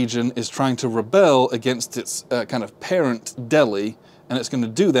region is trying to rebel against its kind of parent Delhi, and it's going to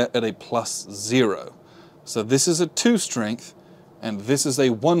do that at a +0. So this is a 2 strength, and this is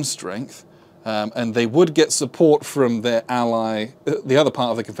a 1 strength, and they would get support from their ally, the other part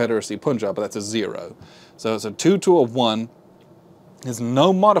of the Confederacy, Punjab, but that's a 0. So it's a 2 to a 1. There's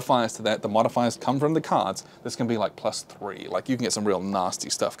no modifiers to that. The modifiers come from the cards. This can be like +3. Like you can get some real nasty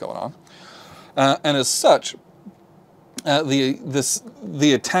stuff going on. And as such,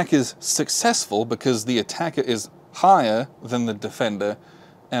 the attack is successful because the attacker is higher than the defender,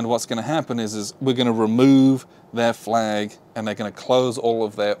 and what's going to happen is we're going to remove their flag and they're going to close all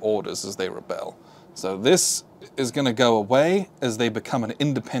of their orders as they rebel. So this is going to go away as they become an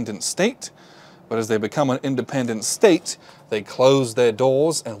independent state, but as they become an independent state, they close their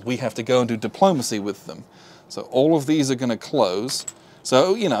doors and we have to go and do diplomacy with them. So all of these are going to close.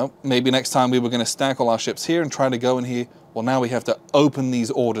 So, you know, maybe next time we were going to stack all our ships here and try to go in here. Well, now we have to open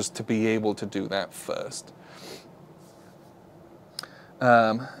these orders to be able to do that first.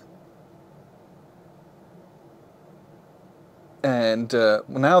 Now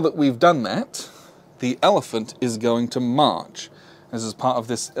that we've done that, the elephant is going to march. This is part of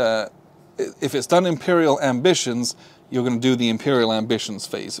this, if it's done Imperial Ambitions, you're going to do the Imperial Ambitions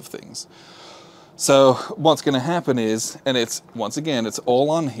phase of things. So what's going to happen is, and it's, once again, it's all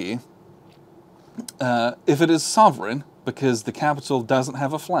on here, if it is sovereign, because the capital doesn't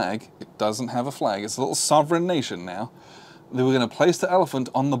have a flag, it's a little sovereign nation now, then we're going to place the elephant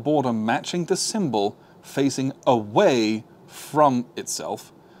on the border matching the symbol facing away from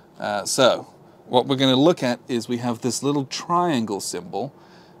itself. So what we're going to look at is we have this little triangle symbol,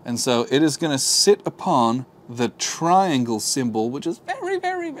 and so it is going to sit upon the triangle symbol, which is very,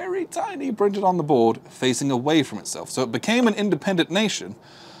 very, very tiny, printed on the board, facing away from itself. So it became an independent nation,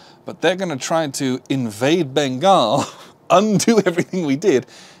 but they're going to try to invade Bengal, undo everything we did,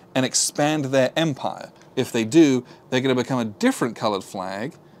 and expand their empire. If they do, they're going to become a different colored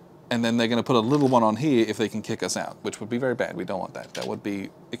flag, and then they're going to put a little one on here if they can kick us out, which would be very bad. We don't want that. That would be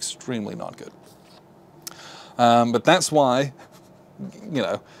extremely not good. But that's why, you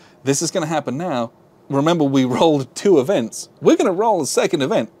know, this is going to happen now. Remember, we rolled 2 events. We're going to roll a second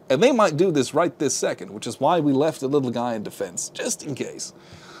event, and they might do this right this second, which is why we left a little guy in defense, just in case.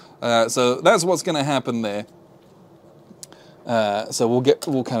 So that's what's going to happen there. So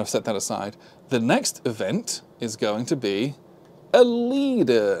we'll kind of set that aside. The next event is going to be a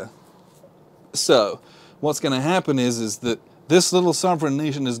leader. So what's going to happen is that this little sovereign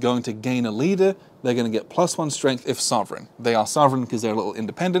nation is going to gain a leader. They're going to get +1 strength if sovereign. They are sovereign because they're a little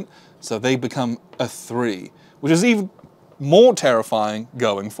independent, so they become a 3, which is even more terrifying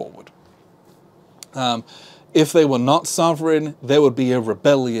going forward. If they were not sovereign, there would be a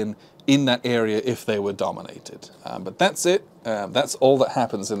rebellion in that area if they were dominated. But that's it. That's all that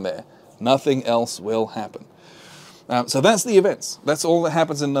happens in there. Nothing else will happen. So that's the events. That's all that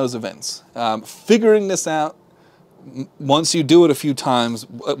happens in those events. Figuring this out, once you do it a few times,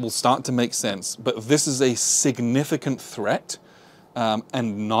 it will start to make sense. But this is a significant threat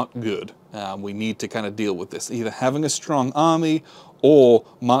and not good. We need to kind of deal with this. Either having a strong army or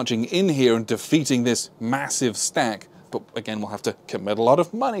marching in here and defeating this massive stack. But again, we'll have to commit a lot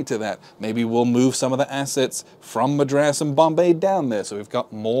of money to that. Maybe we'll move some of the assets from Madras and Bombay down there so we've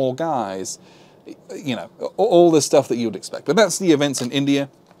got more guys. You know, all the stuff that you would expect. But that's the events in India.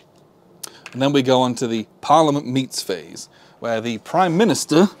 And then we go on to the Parliament meets phase, where the Prime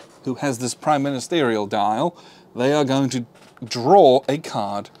Minister, who has this Prime Ministerial dial, they are going to draw a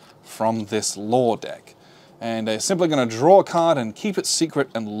card from this law deck. And they're simply going to draw a card and keep it secret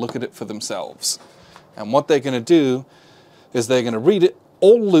and look at it for themselves. And what they're going to do is they're going to read it.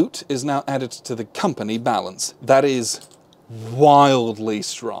 All loot is now added to the company balance. That is wildly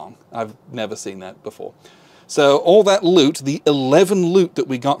strong. I've never seen that before. So all that loot, the 11 loot that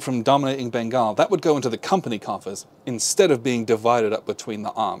we got from dominating Bengal, that would go into the company coffers instead of being divided up between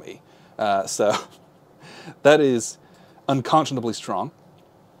the army. So that is unconscionably strong.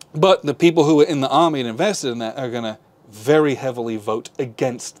 But the people who were in the army and invested in that are going to very heavily vote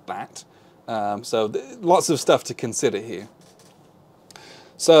against that. So lots of stuff to consider here.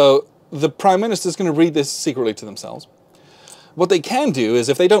 So the Prime Minister is going to read this secretly to themselves. What they can do is,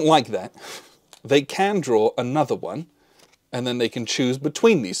 if they don't like that, they can draw another one, and then they can choose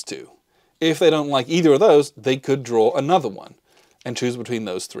between these 2. If they don't like either of those, they could draw another one and choose between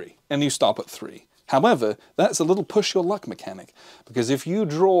those 3. And you stop at 3. However, that's a little push your luck mechanic, because if you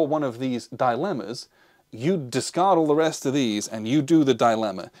draw one of these dilemmas, you discard all the rest of these and you do the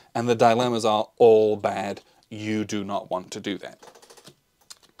dilemma, and the dilemmas are all bad. You do not want to do that.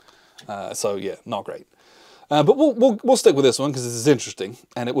 So yeah, not great. But we'll stick with this one because this is interesting,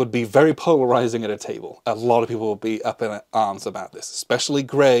 and it would be very polarizing at a table. A lot of people will be up in arms about this, especially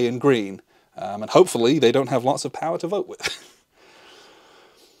grey and green, and hopefully they don't have lots of power to vote with.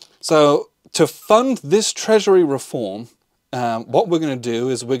 So to fund this treasury reform, what we're going to do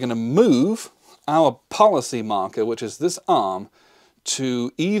is we're going to move our policy marker, which is this arm,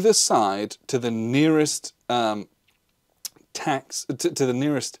 to either side to the nearest to the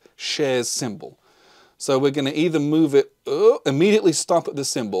nearest shares symbol. So we're going to either move it, immediately stop at the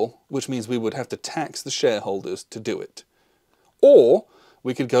symbol, which means we would have to tax the shareholders to do it. Or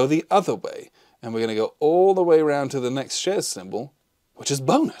we could go the other way, and we're going to go all the way around to the next share symbol, which is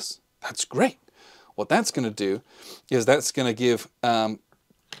bonus. That's great. What that's going to do is that's going to give,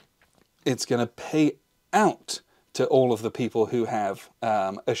 it's going to pay out to all of the people who have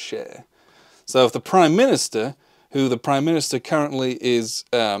a share. So if the Prime Minister, who the Prime Minister currently is,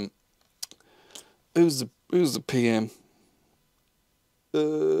 who's the PM?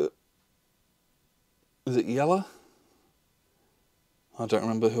 Is it Yella? I don't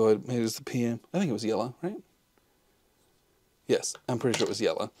remember who was the PM. I think it was Yella, right? Yes, I'm pretty sure it was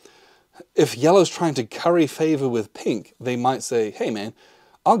Yella. If Yellow's trying to curry favor with Pink, they might say, hey man,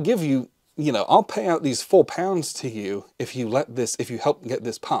 I'll give you you know, I'll pay out these £4 to you if you help get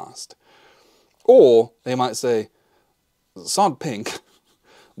this passed. Or they might say, sod pink,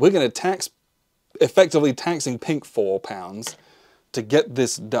 we're going to effectively taxing pink £4 to get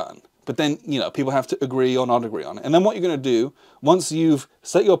this done. But then, you know, people have to agree or not agree on it. And then what you're going to do, once you've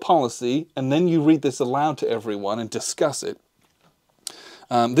set your policy, and then you read this aloud to everyone and discuss it.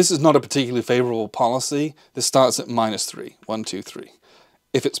 This is not a particularly favorable policy. This starts at -3. 1, 2, 3.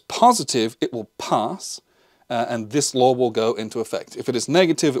 If it's positive, it will pass, and this law will go into effect. If it is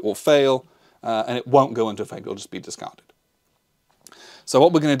negative, it will fail, and it won't go into effect. It'll just be discarded. So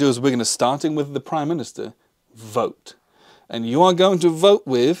what we're going to do is we're going to, starting with the Prime Minister, vote. And you are going to vote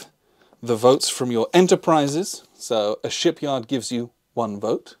with the votes from your enterprises. So a shipyard gives you 1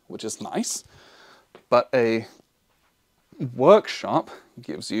 vote, which is nice. But a workshop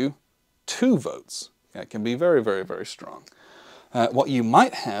gives you 2 votes. That can be very, very, very strong. What you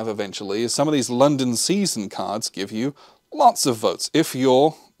might have eventually is some of these London season cards give you lots of votes if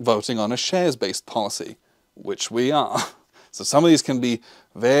you're voting on a shares-based policy, which we are. So some of these can be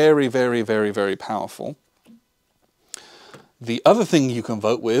very, very, very, very powerful. The other thing you can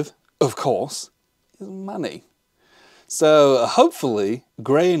vote with, of course, is money. So hopefully,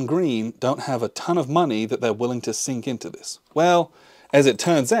 Grey and Green don't have a ton of money that they're willing to sink into this. Well, as it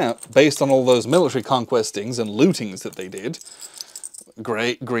turns out, based on all those military conquestings and lootings that they did,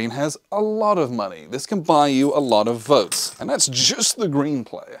 Green has a lot of money. This can buy you a lot of votes. And that's just the Green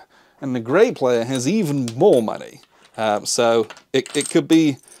player. And the Grey player has even more money. So it could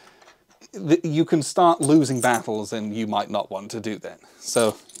be that you can start losing battles and you might not want to do that.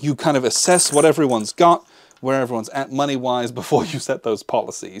 So you kind of assess what everyone's got, where everyone's at money-wise before you set those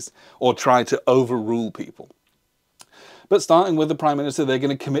policies or try to overrule people. But starting with the Prime Minister, they're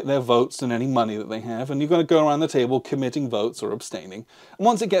going to commit their votes and any money that they have, and you're going to go around the table committing votes or abstaining. And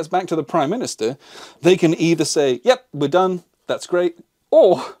once it gets back to the Prime Minister, they can either say, yep, we're done, that's great,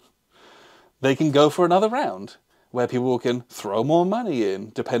 or they can go for another round, where people can throw more money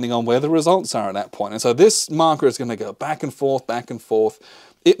in, depending on where the results are at that point. And so this marker is going to go back and forth, back and forth.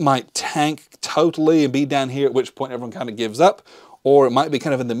 It might tank totally and be down here, at which point everyone kind of gives up, or it might be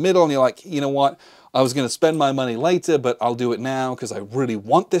kind of in the middle, and you're like, you know what, I was going to spend my money later, but I'll do it now because I really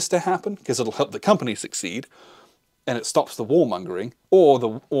want this to happen, because it'll help the company succeed, and it stops the warmongering. Or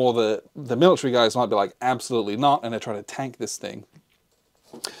the military guys might be like, absolutely not, and they're trying to tank this thing.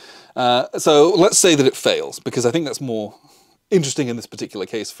 So let's say that it fails, because I think that's more interesting in this particular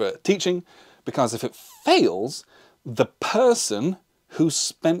case for teaching, because if it fails, the person who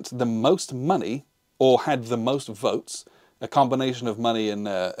spent the most money or had the most votes, a combination of money and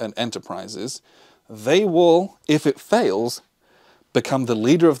enterprises, they will, if it fails, become the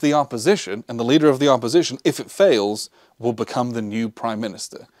leader of the opposition, and the leader of the opposition, if it fails, will become the new Prime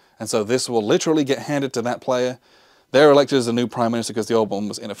Minister. And so this will literally get handed to that player. They're elected as a new Prime Minister because the old one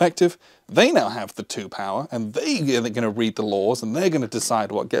was ineffective. They now have the 2 power, and they're going to read the laws, and they're going to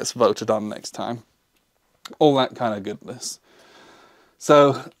decide what gets voted on next time. All that kind of goodness.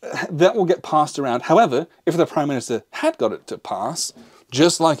 So that will get passed around. However, if the Prime Minister had got it to pass,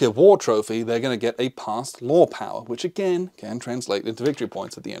 just like a war trophy, they're going to get a passed law power, which again can translate into victory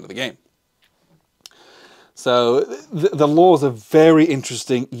points at the end of the game. So the laws are very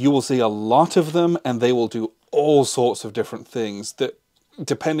interesting. You will see a lot of them, and they will do all sorts of different things that,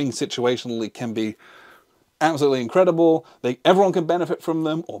 depending situationally, can be absolutely incredible. Everyone can benefit from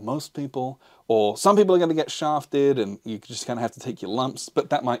them, or most people, or some people are going to get shafted and you just kind of have to take your lumps, but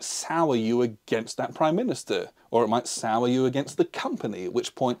that might sour you against that Prime Minister, or it might sour you against the company, at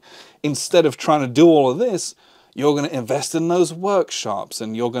which point, instead of trying to do all of this, you're going to invest in those workshops,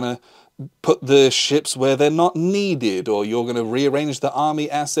 and you're going to put the ships where they're not needed, or you're going to rearrange the army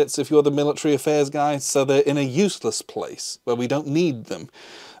assets if you're the military affairs guy so they're in a useless place where we don't need them.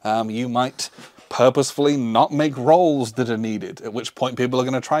 You might purposefully not make roles that are needed, at which point people are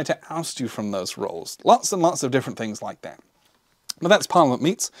going to try to oust you from those roles. Lots and lots of different things like that. But that's Parliament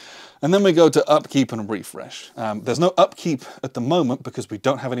meets. And then we go to upkeep and refresh. There's no upkeep at the moment because we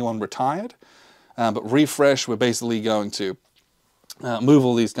don't have anyone retired. But refresh, we're basically going to move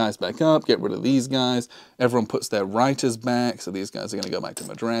all these guys back up, get rid of these guys. Everyone puts their writers back, so these guys are going to go back to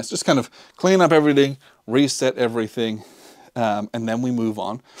Madras. Just kind of clean up everything, reset everything, and then we move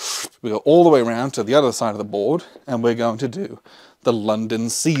on. We go all the way around to the other side of the board, and we're going to do the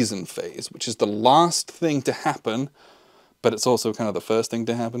London season phase, which is the last thing to happen, but it's also kind of the first thing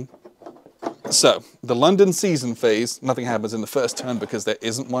to happen. So, the London season phase, nothing happens in the first turn because there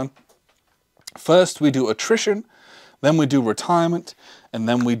isn't one. First, we do attrition, then we do retirement, and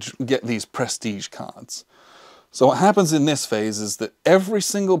then we get these prestige cards. So what happens in this phase is that every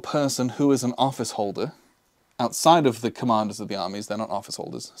single person who is an office holder, outside of the commanders of the armies, they're not office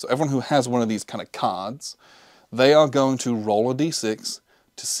holders, so everyone who has one of these kind of cards, they are going to roll a d6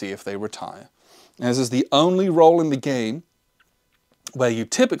 to see if they retire. And this is the only roll in the game where you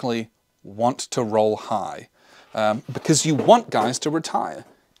typically want to roll high, because you want guys to retire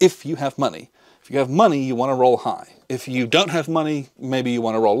if you have money. If you have money, you want to roll high. If you don't have money, maybe you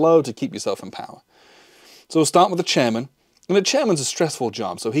want to roll low to keep yourself in power. So we'll start with the chairman, and the chairman's a stressful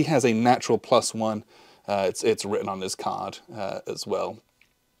job, so he has a natural +1. It's written on his card as well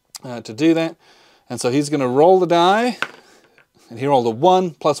to do that. And so he's going to roll the die, and he rolled a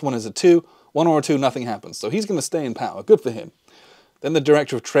 1, +1 is a 2, 1 or a 2, nothing happens. So he's going to stay in power, good for him. Then the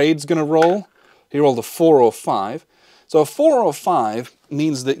director of trade's going to roll, he rolled a 4 or 5. So a 4 or 5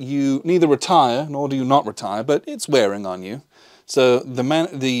 means that you neither retire, nor do you not retire, but it's wearing on you. So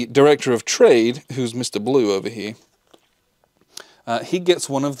the director of trade, who's Mr. Blue over here, he gets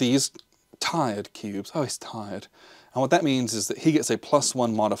one of these tired cubes. Oh, he's tired. And what that means is that he gets a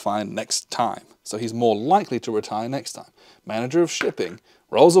 +1 modifier next time. So he's more likely to retire next time. Manager of shipping,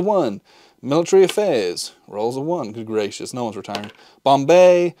 rolls a 1. Military affairs, rolls a 1. Good gracious, no one's retiring.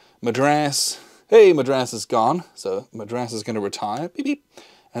 Bombay, Madras. Hey, Madras is gone. So Madras is going to retire. Beep, beep.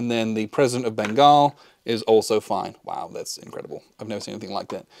 And then the president of Bengal is also fine. Wow, that's incredible. I've never seen anything like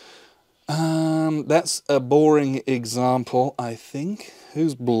that. That's a boring example, I think.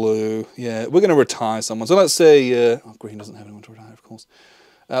 Who's blue? Yeah, we're going to retire someone. So let's say, oh, green doesn't have anyone to retire, of course.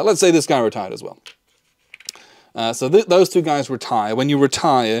 Let's say this guy retired as well. So those two guys retire. When you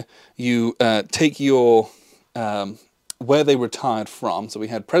retire, you take your, where they retired from. So we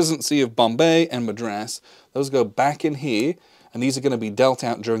had Presidency of Bombay and Madras. Those go back in here, and these are going to be dealt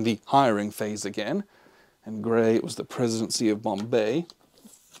out during the hiring phase again. And grey, it was the Presidency of Bombay.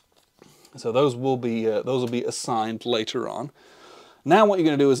 So those will be assigned later on. Now what you're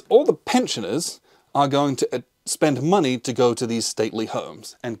going to do is all the pensioners are going to spend money to go to these stately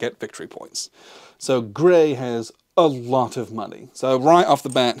homes and get victory points. So grey has a lot of money. So right off the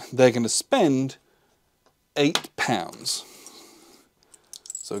bat, they're going to spend £8.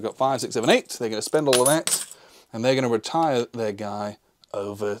 So we've got 5, 6, 7, 8. They're going to spend all of that, and they're going to retire their guy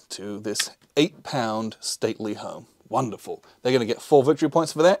over to this £8 stately home. Wonderful. They're going to get 4 victory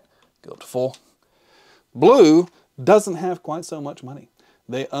points for that. Go up to 4. Blue doesn't have quite so much money.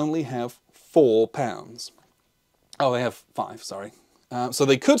 They only have £4. Oh, they have 5, sorry. So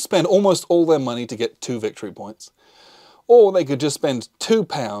they could spend almost all their money to get 2 victory points. Or they could just spend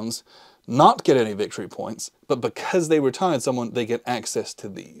 £2, not get any victory points, but because they retired someone, they get access to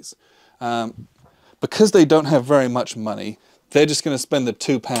these. Because they don't have very much money, they're just going to spend the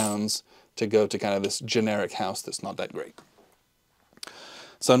 £2 to go to kind of this generic house that's not that great.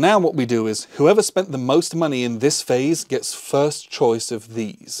 So now what we do is, whoever spent the most money in this phase gets first choice of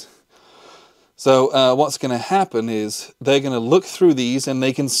these. So what's going to happen is, they're going to look through these, and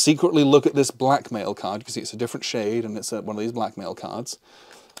they can secretly look at this blackmail card. You can see it's a different shade, and it's one of these blackmail cards.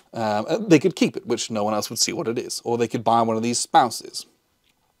 They could keep it, which no one else would see what it is. Or they could buy one of these spouses.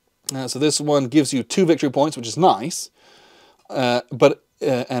 So this one gives you 2 victory points, which is nice. And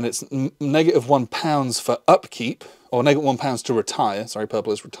it's -1 for upkeep, or -1 to retire. Sorry,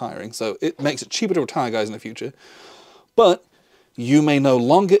 purple is retiring. So it makes it cheaper to retire guys in the future. But you may no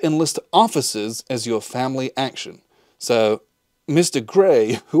longer enlist officers as your family action. So Mr.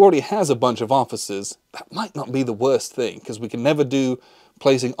 Grey, who already has a bunch of officers, that might not be the worst thing, because we can never do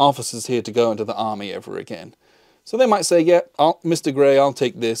placing officers here to go into the army ever again. So they might say, yeah, Mr. Grey, I'll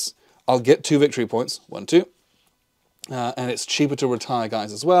take this. I'll get 2 victory points. 1, 2. And it's cheaper to retire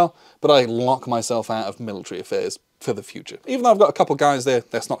guys as well, but I lock myself out of military affairs for the future. Even though I've got a couple guys there,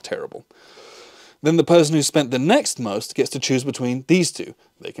 that's not terrible. Then the person who spent the next most gets to choose between these two.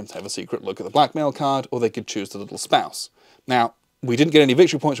 They can have a secret look at the blackmail card, or they could choose the little spouse. Now, we didn't get any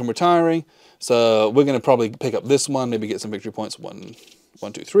victory points from retiring, so we're going to probably pick up this one, maybe get some victory points. 1,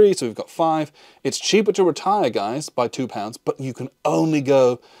 2, 3, so we've got 5. It's cheaper to retire, guys, by £2, but you can only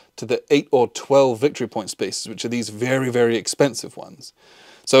go to the 8 or 12 victory point spaces, which are these very, very expensive ones.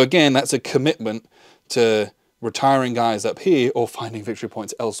 So again, that's a commitment to retiring guys up here, or finding victory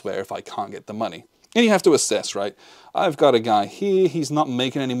points elsewhere if I can't get the money. And you have to assess, right? I've got a guy here, he's not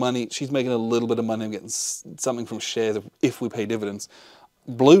making any money, she's making a little bit of money, I'm getting something from shares if we pay dividends.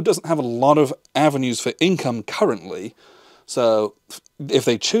 Blue doesn't have a lot of avenues for income currently, so if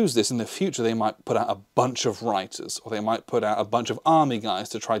they choose this in the future, they might put out a bunch of writers, or they might put out a bunch of army guys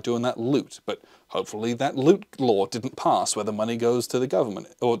to try doing that loot, but hopefully that loot law didn't pass where the money goes to the government,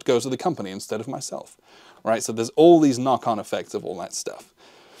 or it goes to the company instead of myself. Right, so there's all these knock-on effects of all that stuff.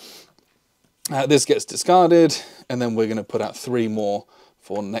 This gets discarded, and then we're going to put out 3 more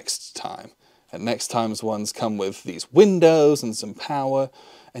for next time. And next time's ones come with these windows and some power.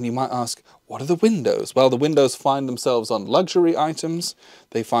 And you might ask, what are the windows? Well, the windows find themselves on luxury items.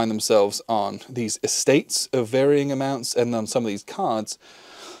 They find themselves on these estates of varying amounts and on some of these cards.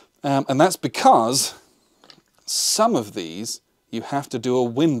 And that's because some of these you have to do a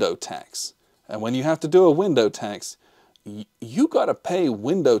window tax. And when you have to do a window tax, you got to pay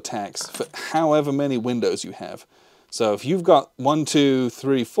window tax for however many windows you have. So if you've got 1, 2,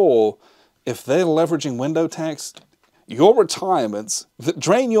 3, 4, if they're leveraging window tax, your retirements that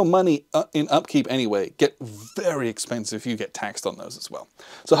drain your money in upkeep anyway get very expensive if you get taxed on those as well.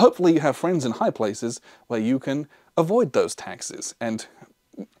 So hopefully you have friends in high places where you can avoid those taxes and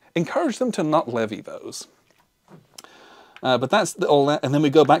encourage them to not levy those. But that's all that, and then we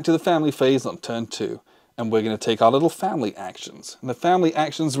go back to the family phase on turn 2. And we're going to take our little family actions. And the family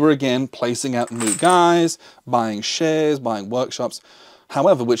actions were, again, placing out new guys, buying shares, buying workshops.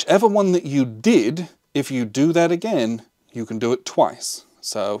 However, whichever one that you did, if you do that again, you can do it twice.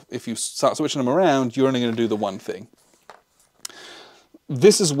 So if you start switching them around, you're only going to do the one thing.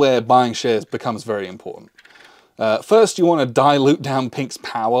 This is where buying shares becomes very important. First, you want to dilute down Pink's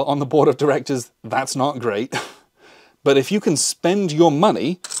power on the board of directors. That's not great. But if you can spend your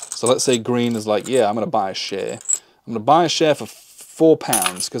money, so let's say green is like, yeah, I'm going to buy a share. I'm going to buy a share for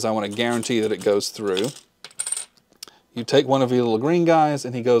 £4 because I want to guarantee that it goes through. You take one of your little green guys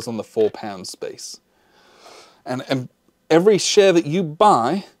and he goes on the £4 space. And every share that you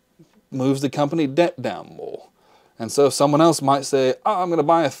buy moves the company debt down more. And so someone else might say, oh, I'm going to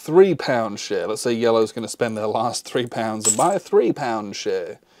buy a £3 share. Let's say yellow's going to spend their last £3 and buy a £3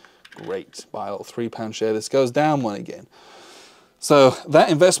 share. Great, buy a little £3 share. This goes down one again. So that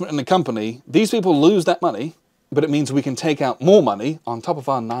investment in the company, these people lose that money, but it means we can take out more money on top of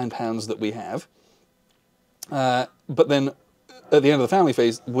our £9 that we have. But then at the end of the family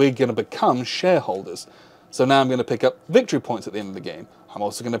phase, we're going to become shareholders. So now I'm going to pick up victory points at the end of the game. I'm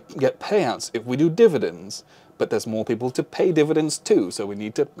also going to get payouts if we do dividends. But there's more people to pay dividends to, so we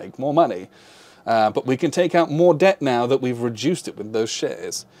need to make more money. But we can take out more debt now that we've reduced it with those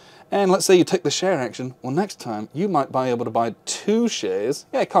shares. And let's say you take the share action. Well, next time you might be able to buy 2 shares.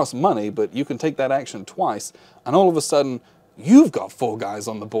 Yeah, it costs money, but you can take that action twice. And all of a sudden, you've got 4 guys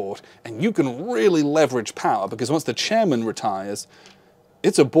on the board. And you can really leverage power because once the chairman retires,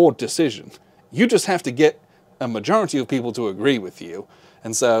 it's a board decision. You just have to get a majority of people to agree with you.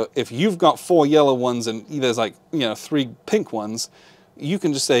 And so if you've got 4 yellow ones and there's like, 3 pink ones, you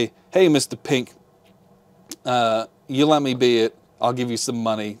can just say, hey, Mr. Pink, you let me be it. I'll give you some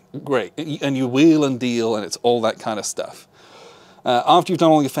money. Great. And you wheel and deal, and it's all that kind of stuff. After you've done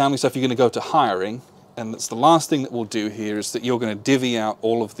all your family stuff, you're going to go to hiring. And that's the last thing that we'll do here is that you're going to divvy out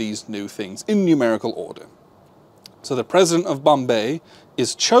all of these new things in numerical order. So the president of Bombay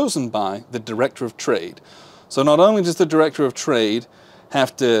is chosen by the director of trade. So not only does the director of trade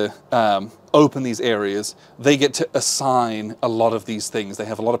have to open these areas, they get to assign a lot of these things. They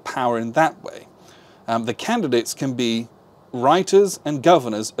have a lot of power in that way. The candidates can be writers and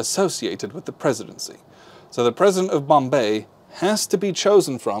governors associated with the presidency. So the president of Bombay has to be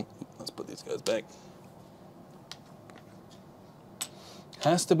chosen from, let's put these guys back,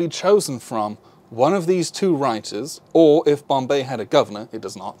 has to be chosen from one of these 2 writers, or if Bombay had a governor, it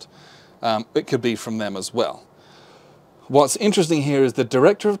does not, it could be from them as well. What's interesting here is the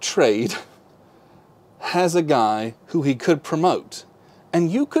director of trade has a guy who he could promote. And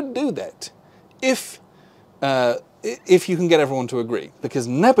you could do that if you can get everyone to agree. Because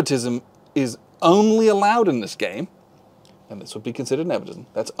nepotism is only allowed in this game, and this would be considered nepotism.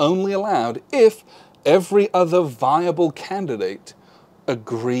 That's only allowed if every other viable candidate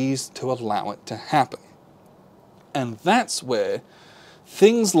agrees to allow it to happen. And that's where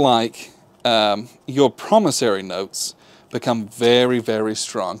things like your promissory notes become very, very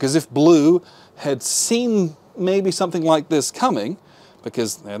strong. Because if blue had seen maybe something like this coming,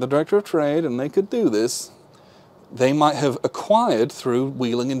 because they're the director of trade and they could do this, they might have acquired through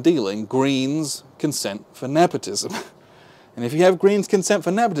wheeling and dealing green's consent for nepotism. And if you have green's consent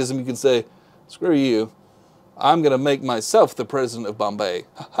for nepotism, you can say, screw you, I'm going to make myself the president of Bombay.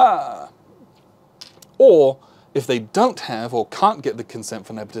 Ha-ha! Or if they don't have or can't get the consent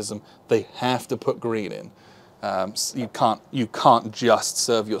for nepotism, they have to put green in. You can't just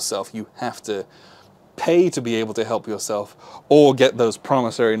serve yourself. You have to pay to be able to help yourself or get those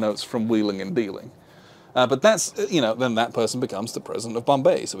promissory notes from wheeling and dealing. But that's, then that person becomes the president of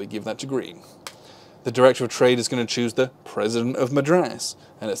Bombay, so we give that to green. The director of trade is going to choose the president of Madras,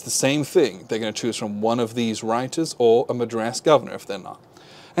 and it's the same thing. They're going to choose from one of these writers or a Madras governor if they're not.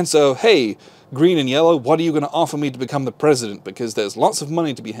 And so, hey, green and yellow, what are you going to offer me to become the president? Because there's lots of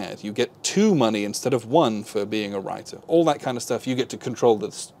money to be had. You get 2 money instead of 1 for being a writer. All that kind of stuff. You get to control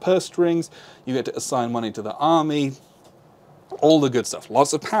the purse strings. You get to assign money to the army. All the good stuff.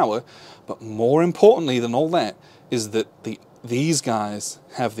 Lots of power. But more importantly than all that is that these guys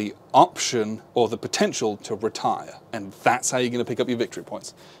have the option or the potential to retire. And that's how you're going to pick up your victory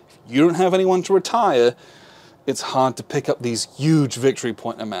points. If you don't have anyone to retire, it's hard to pick up these huge victory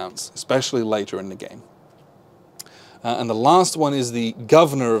point amounts, especially later in the game. And the last one is the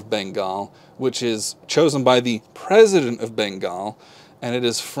Governor of Bengal, which is chosen by the President of Bengal, and it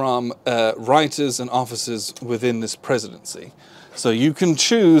is from writers and officers within this presidency. So you can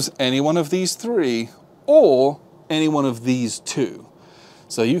choose any one of these 3, or any one of these 2.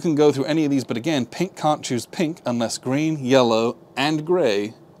 So you can go through any of these, but again, pink can't choose pink unless green, yellow, and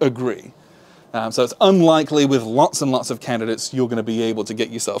gray agree. So it's unlikely with lots and lots of candidates you're going to be able to get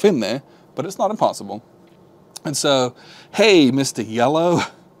yourself in there, but it's not impossible. And so, hey, Mr. Yellow,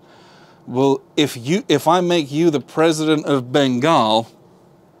 well, if I make you the president of Bengal,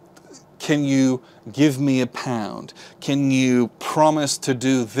 can you give me £1? Can you promise to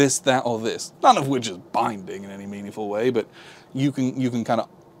do this, that, or this? None of which is binding in any meaningful way, but you can kind of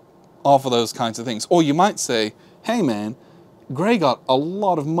offer those kinds of things. Or you might say, hey man, Grey got a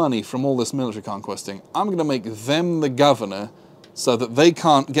lot of money from all this military conquesting. I'm going to make them the governor so that they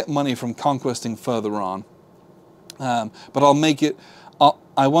can't get money from conquesting further on. But I'll make it,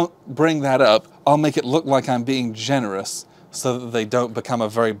 I won't bring that up. I'll make it look like I'm being generous so that they don't become a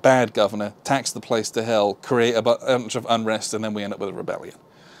very bad governor, tax the place to hell, create a bunch of unrest, and then we end up with a rebellion.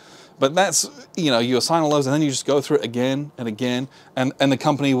 But that's, you assign all those, and then you just go through it again and again, and the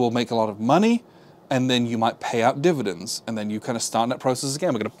company will make a lot of money, and then you might pay out dividends, and then you kind of start that process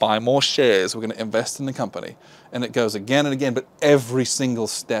again. We're going to buy more shares, we're going to invest in the company, and it goes again and again, but every single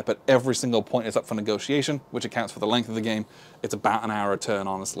step at every single point is up for negotiation, which accounts for the length of the game. It's about an hour a turn,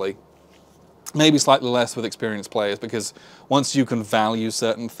 honestly. Maybe slightly less with experienced players, because once you can value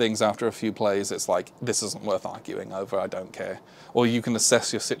certain things after a few plays, it's like, this isn't worth arguing over, I don't care. Or you can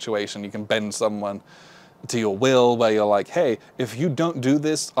assess your situation, you can bend someone to your will, where you're like, hey, if you don't do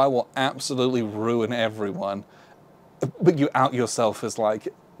this, I will absolutely ruin everyone. But you out yourself as like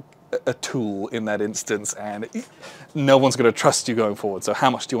a tool in that instance, and no one's going to trust you going forward. So how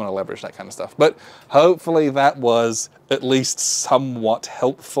much do you want to leverage, that kind of stuff? But hopefully that was at least somewhat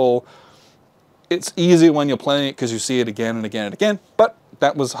helpful. It's easier when you're playing it because you see it again and again and again, but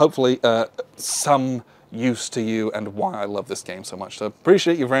that was hopefully some use to you and why I love this game so much. So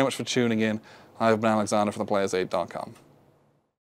appreciate you very much for tuning in. I've been Alexander from thePlayersaid.com.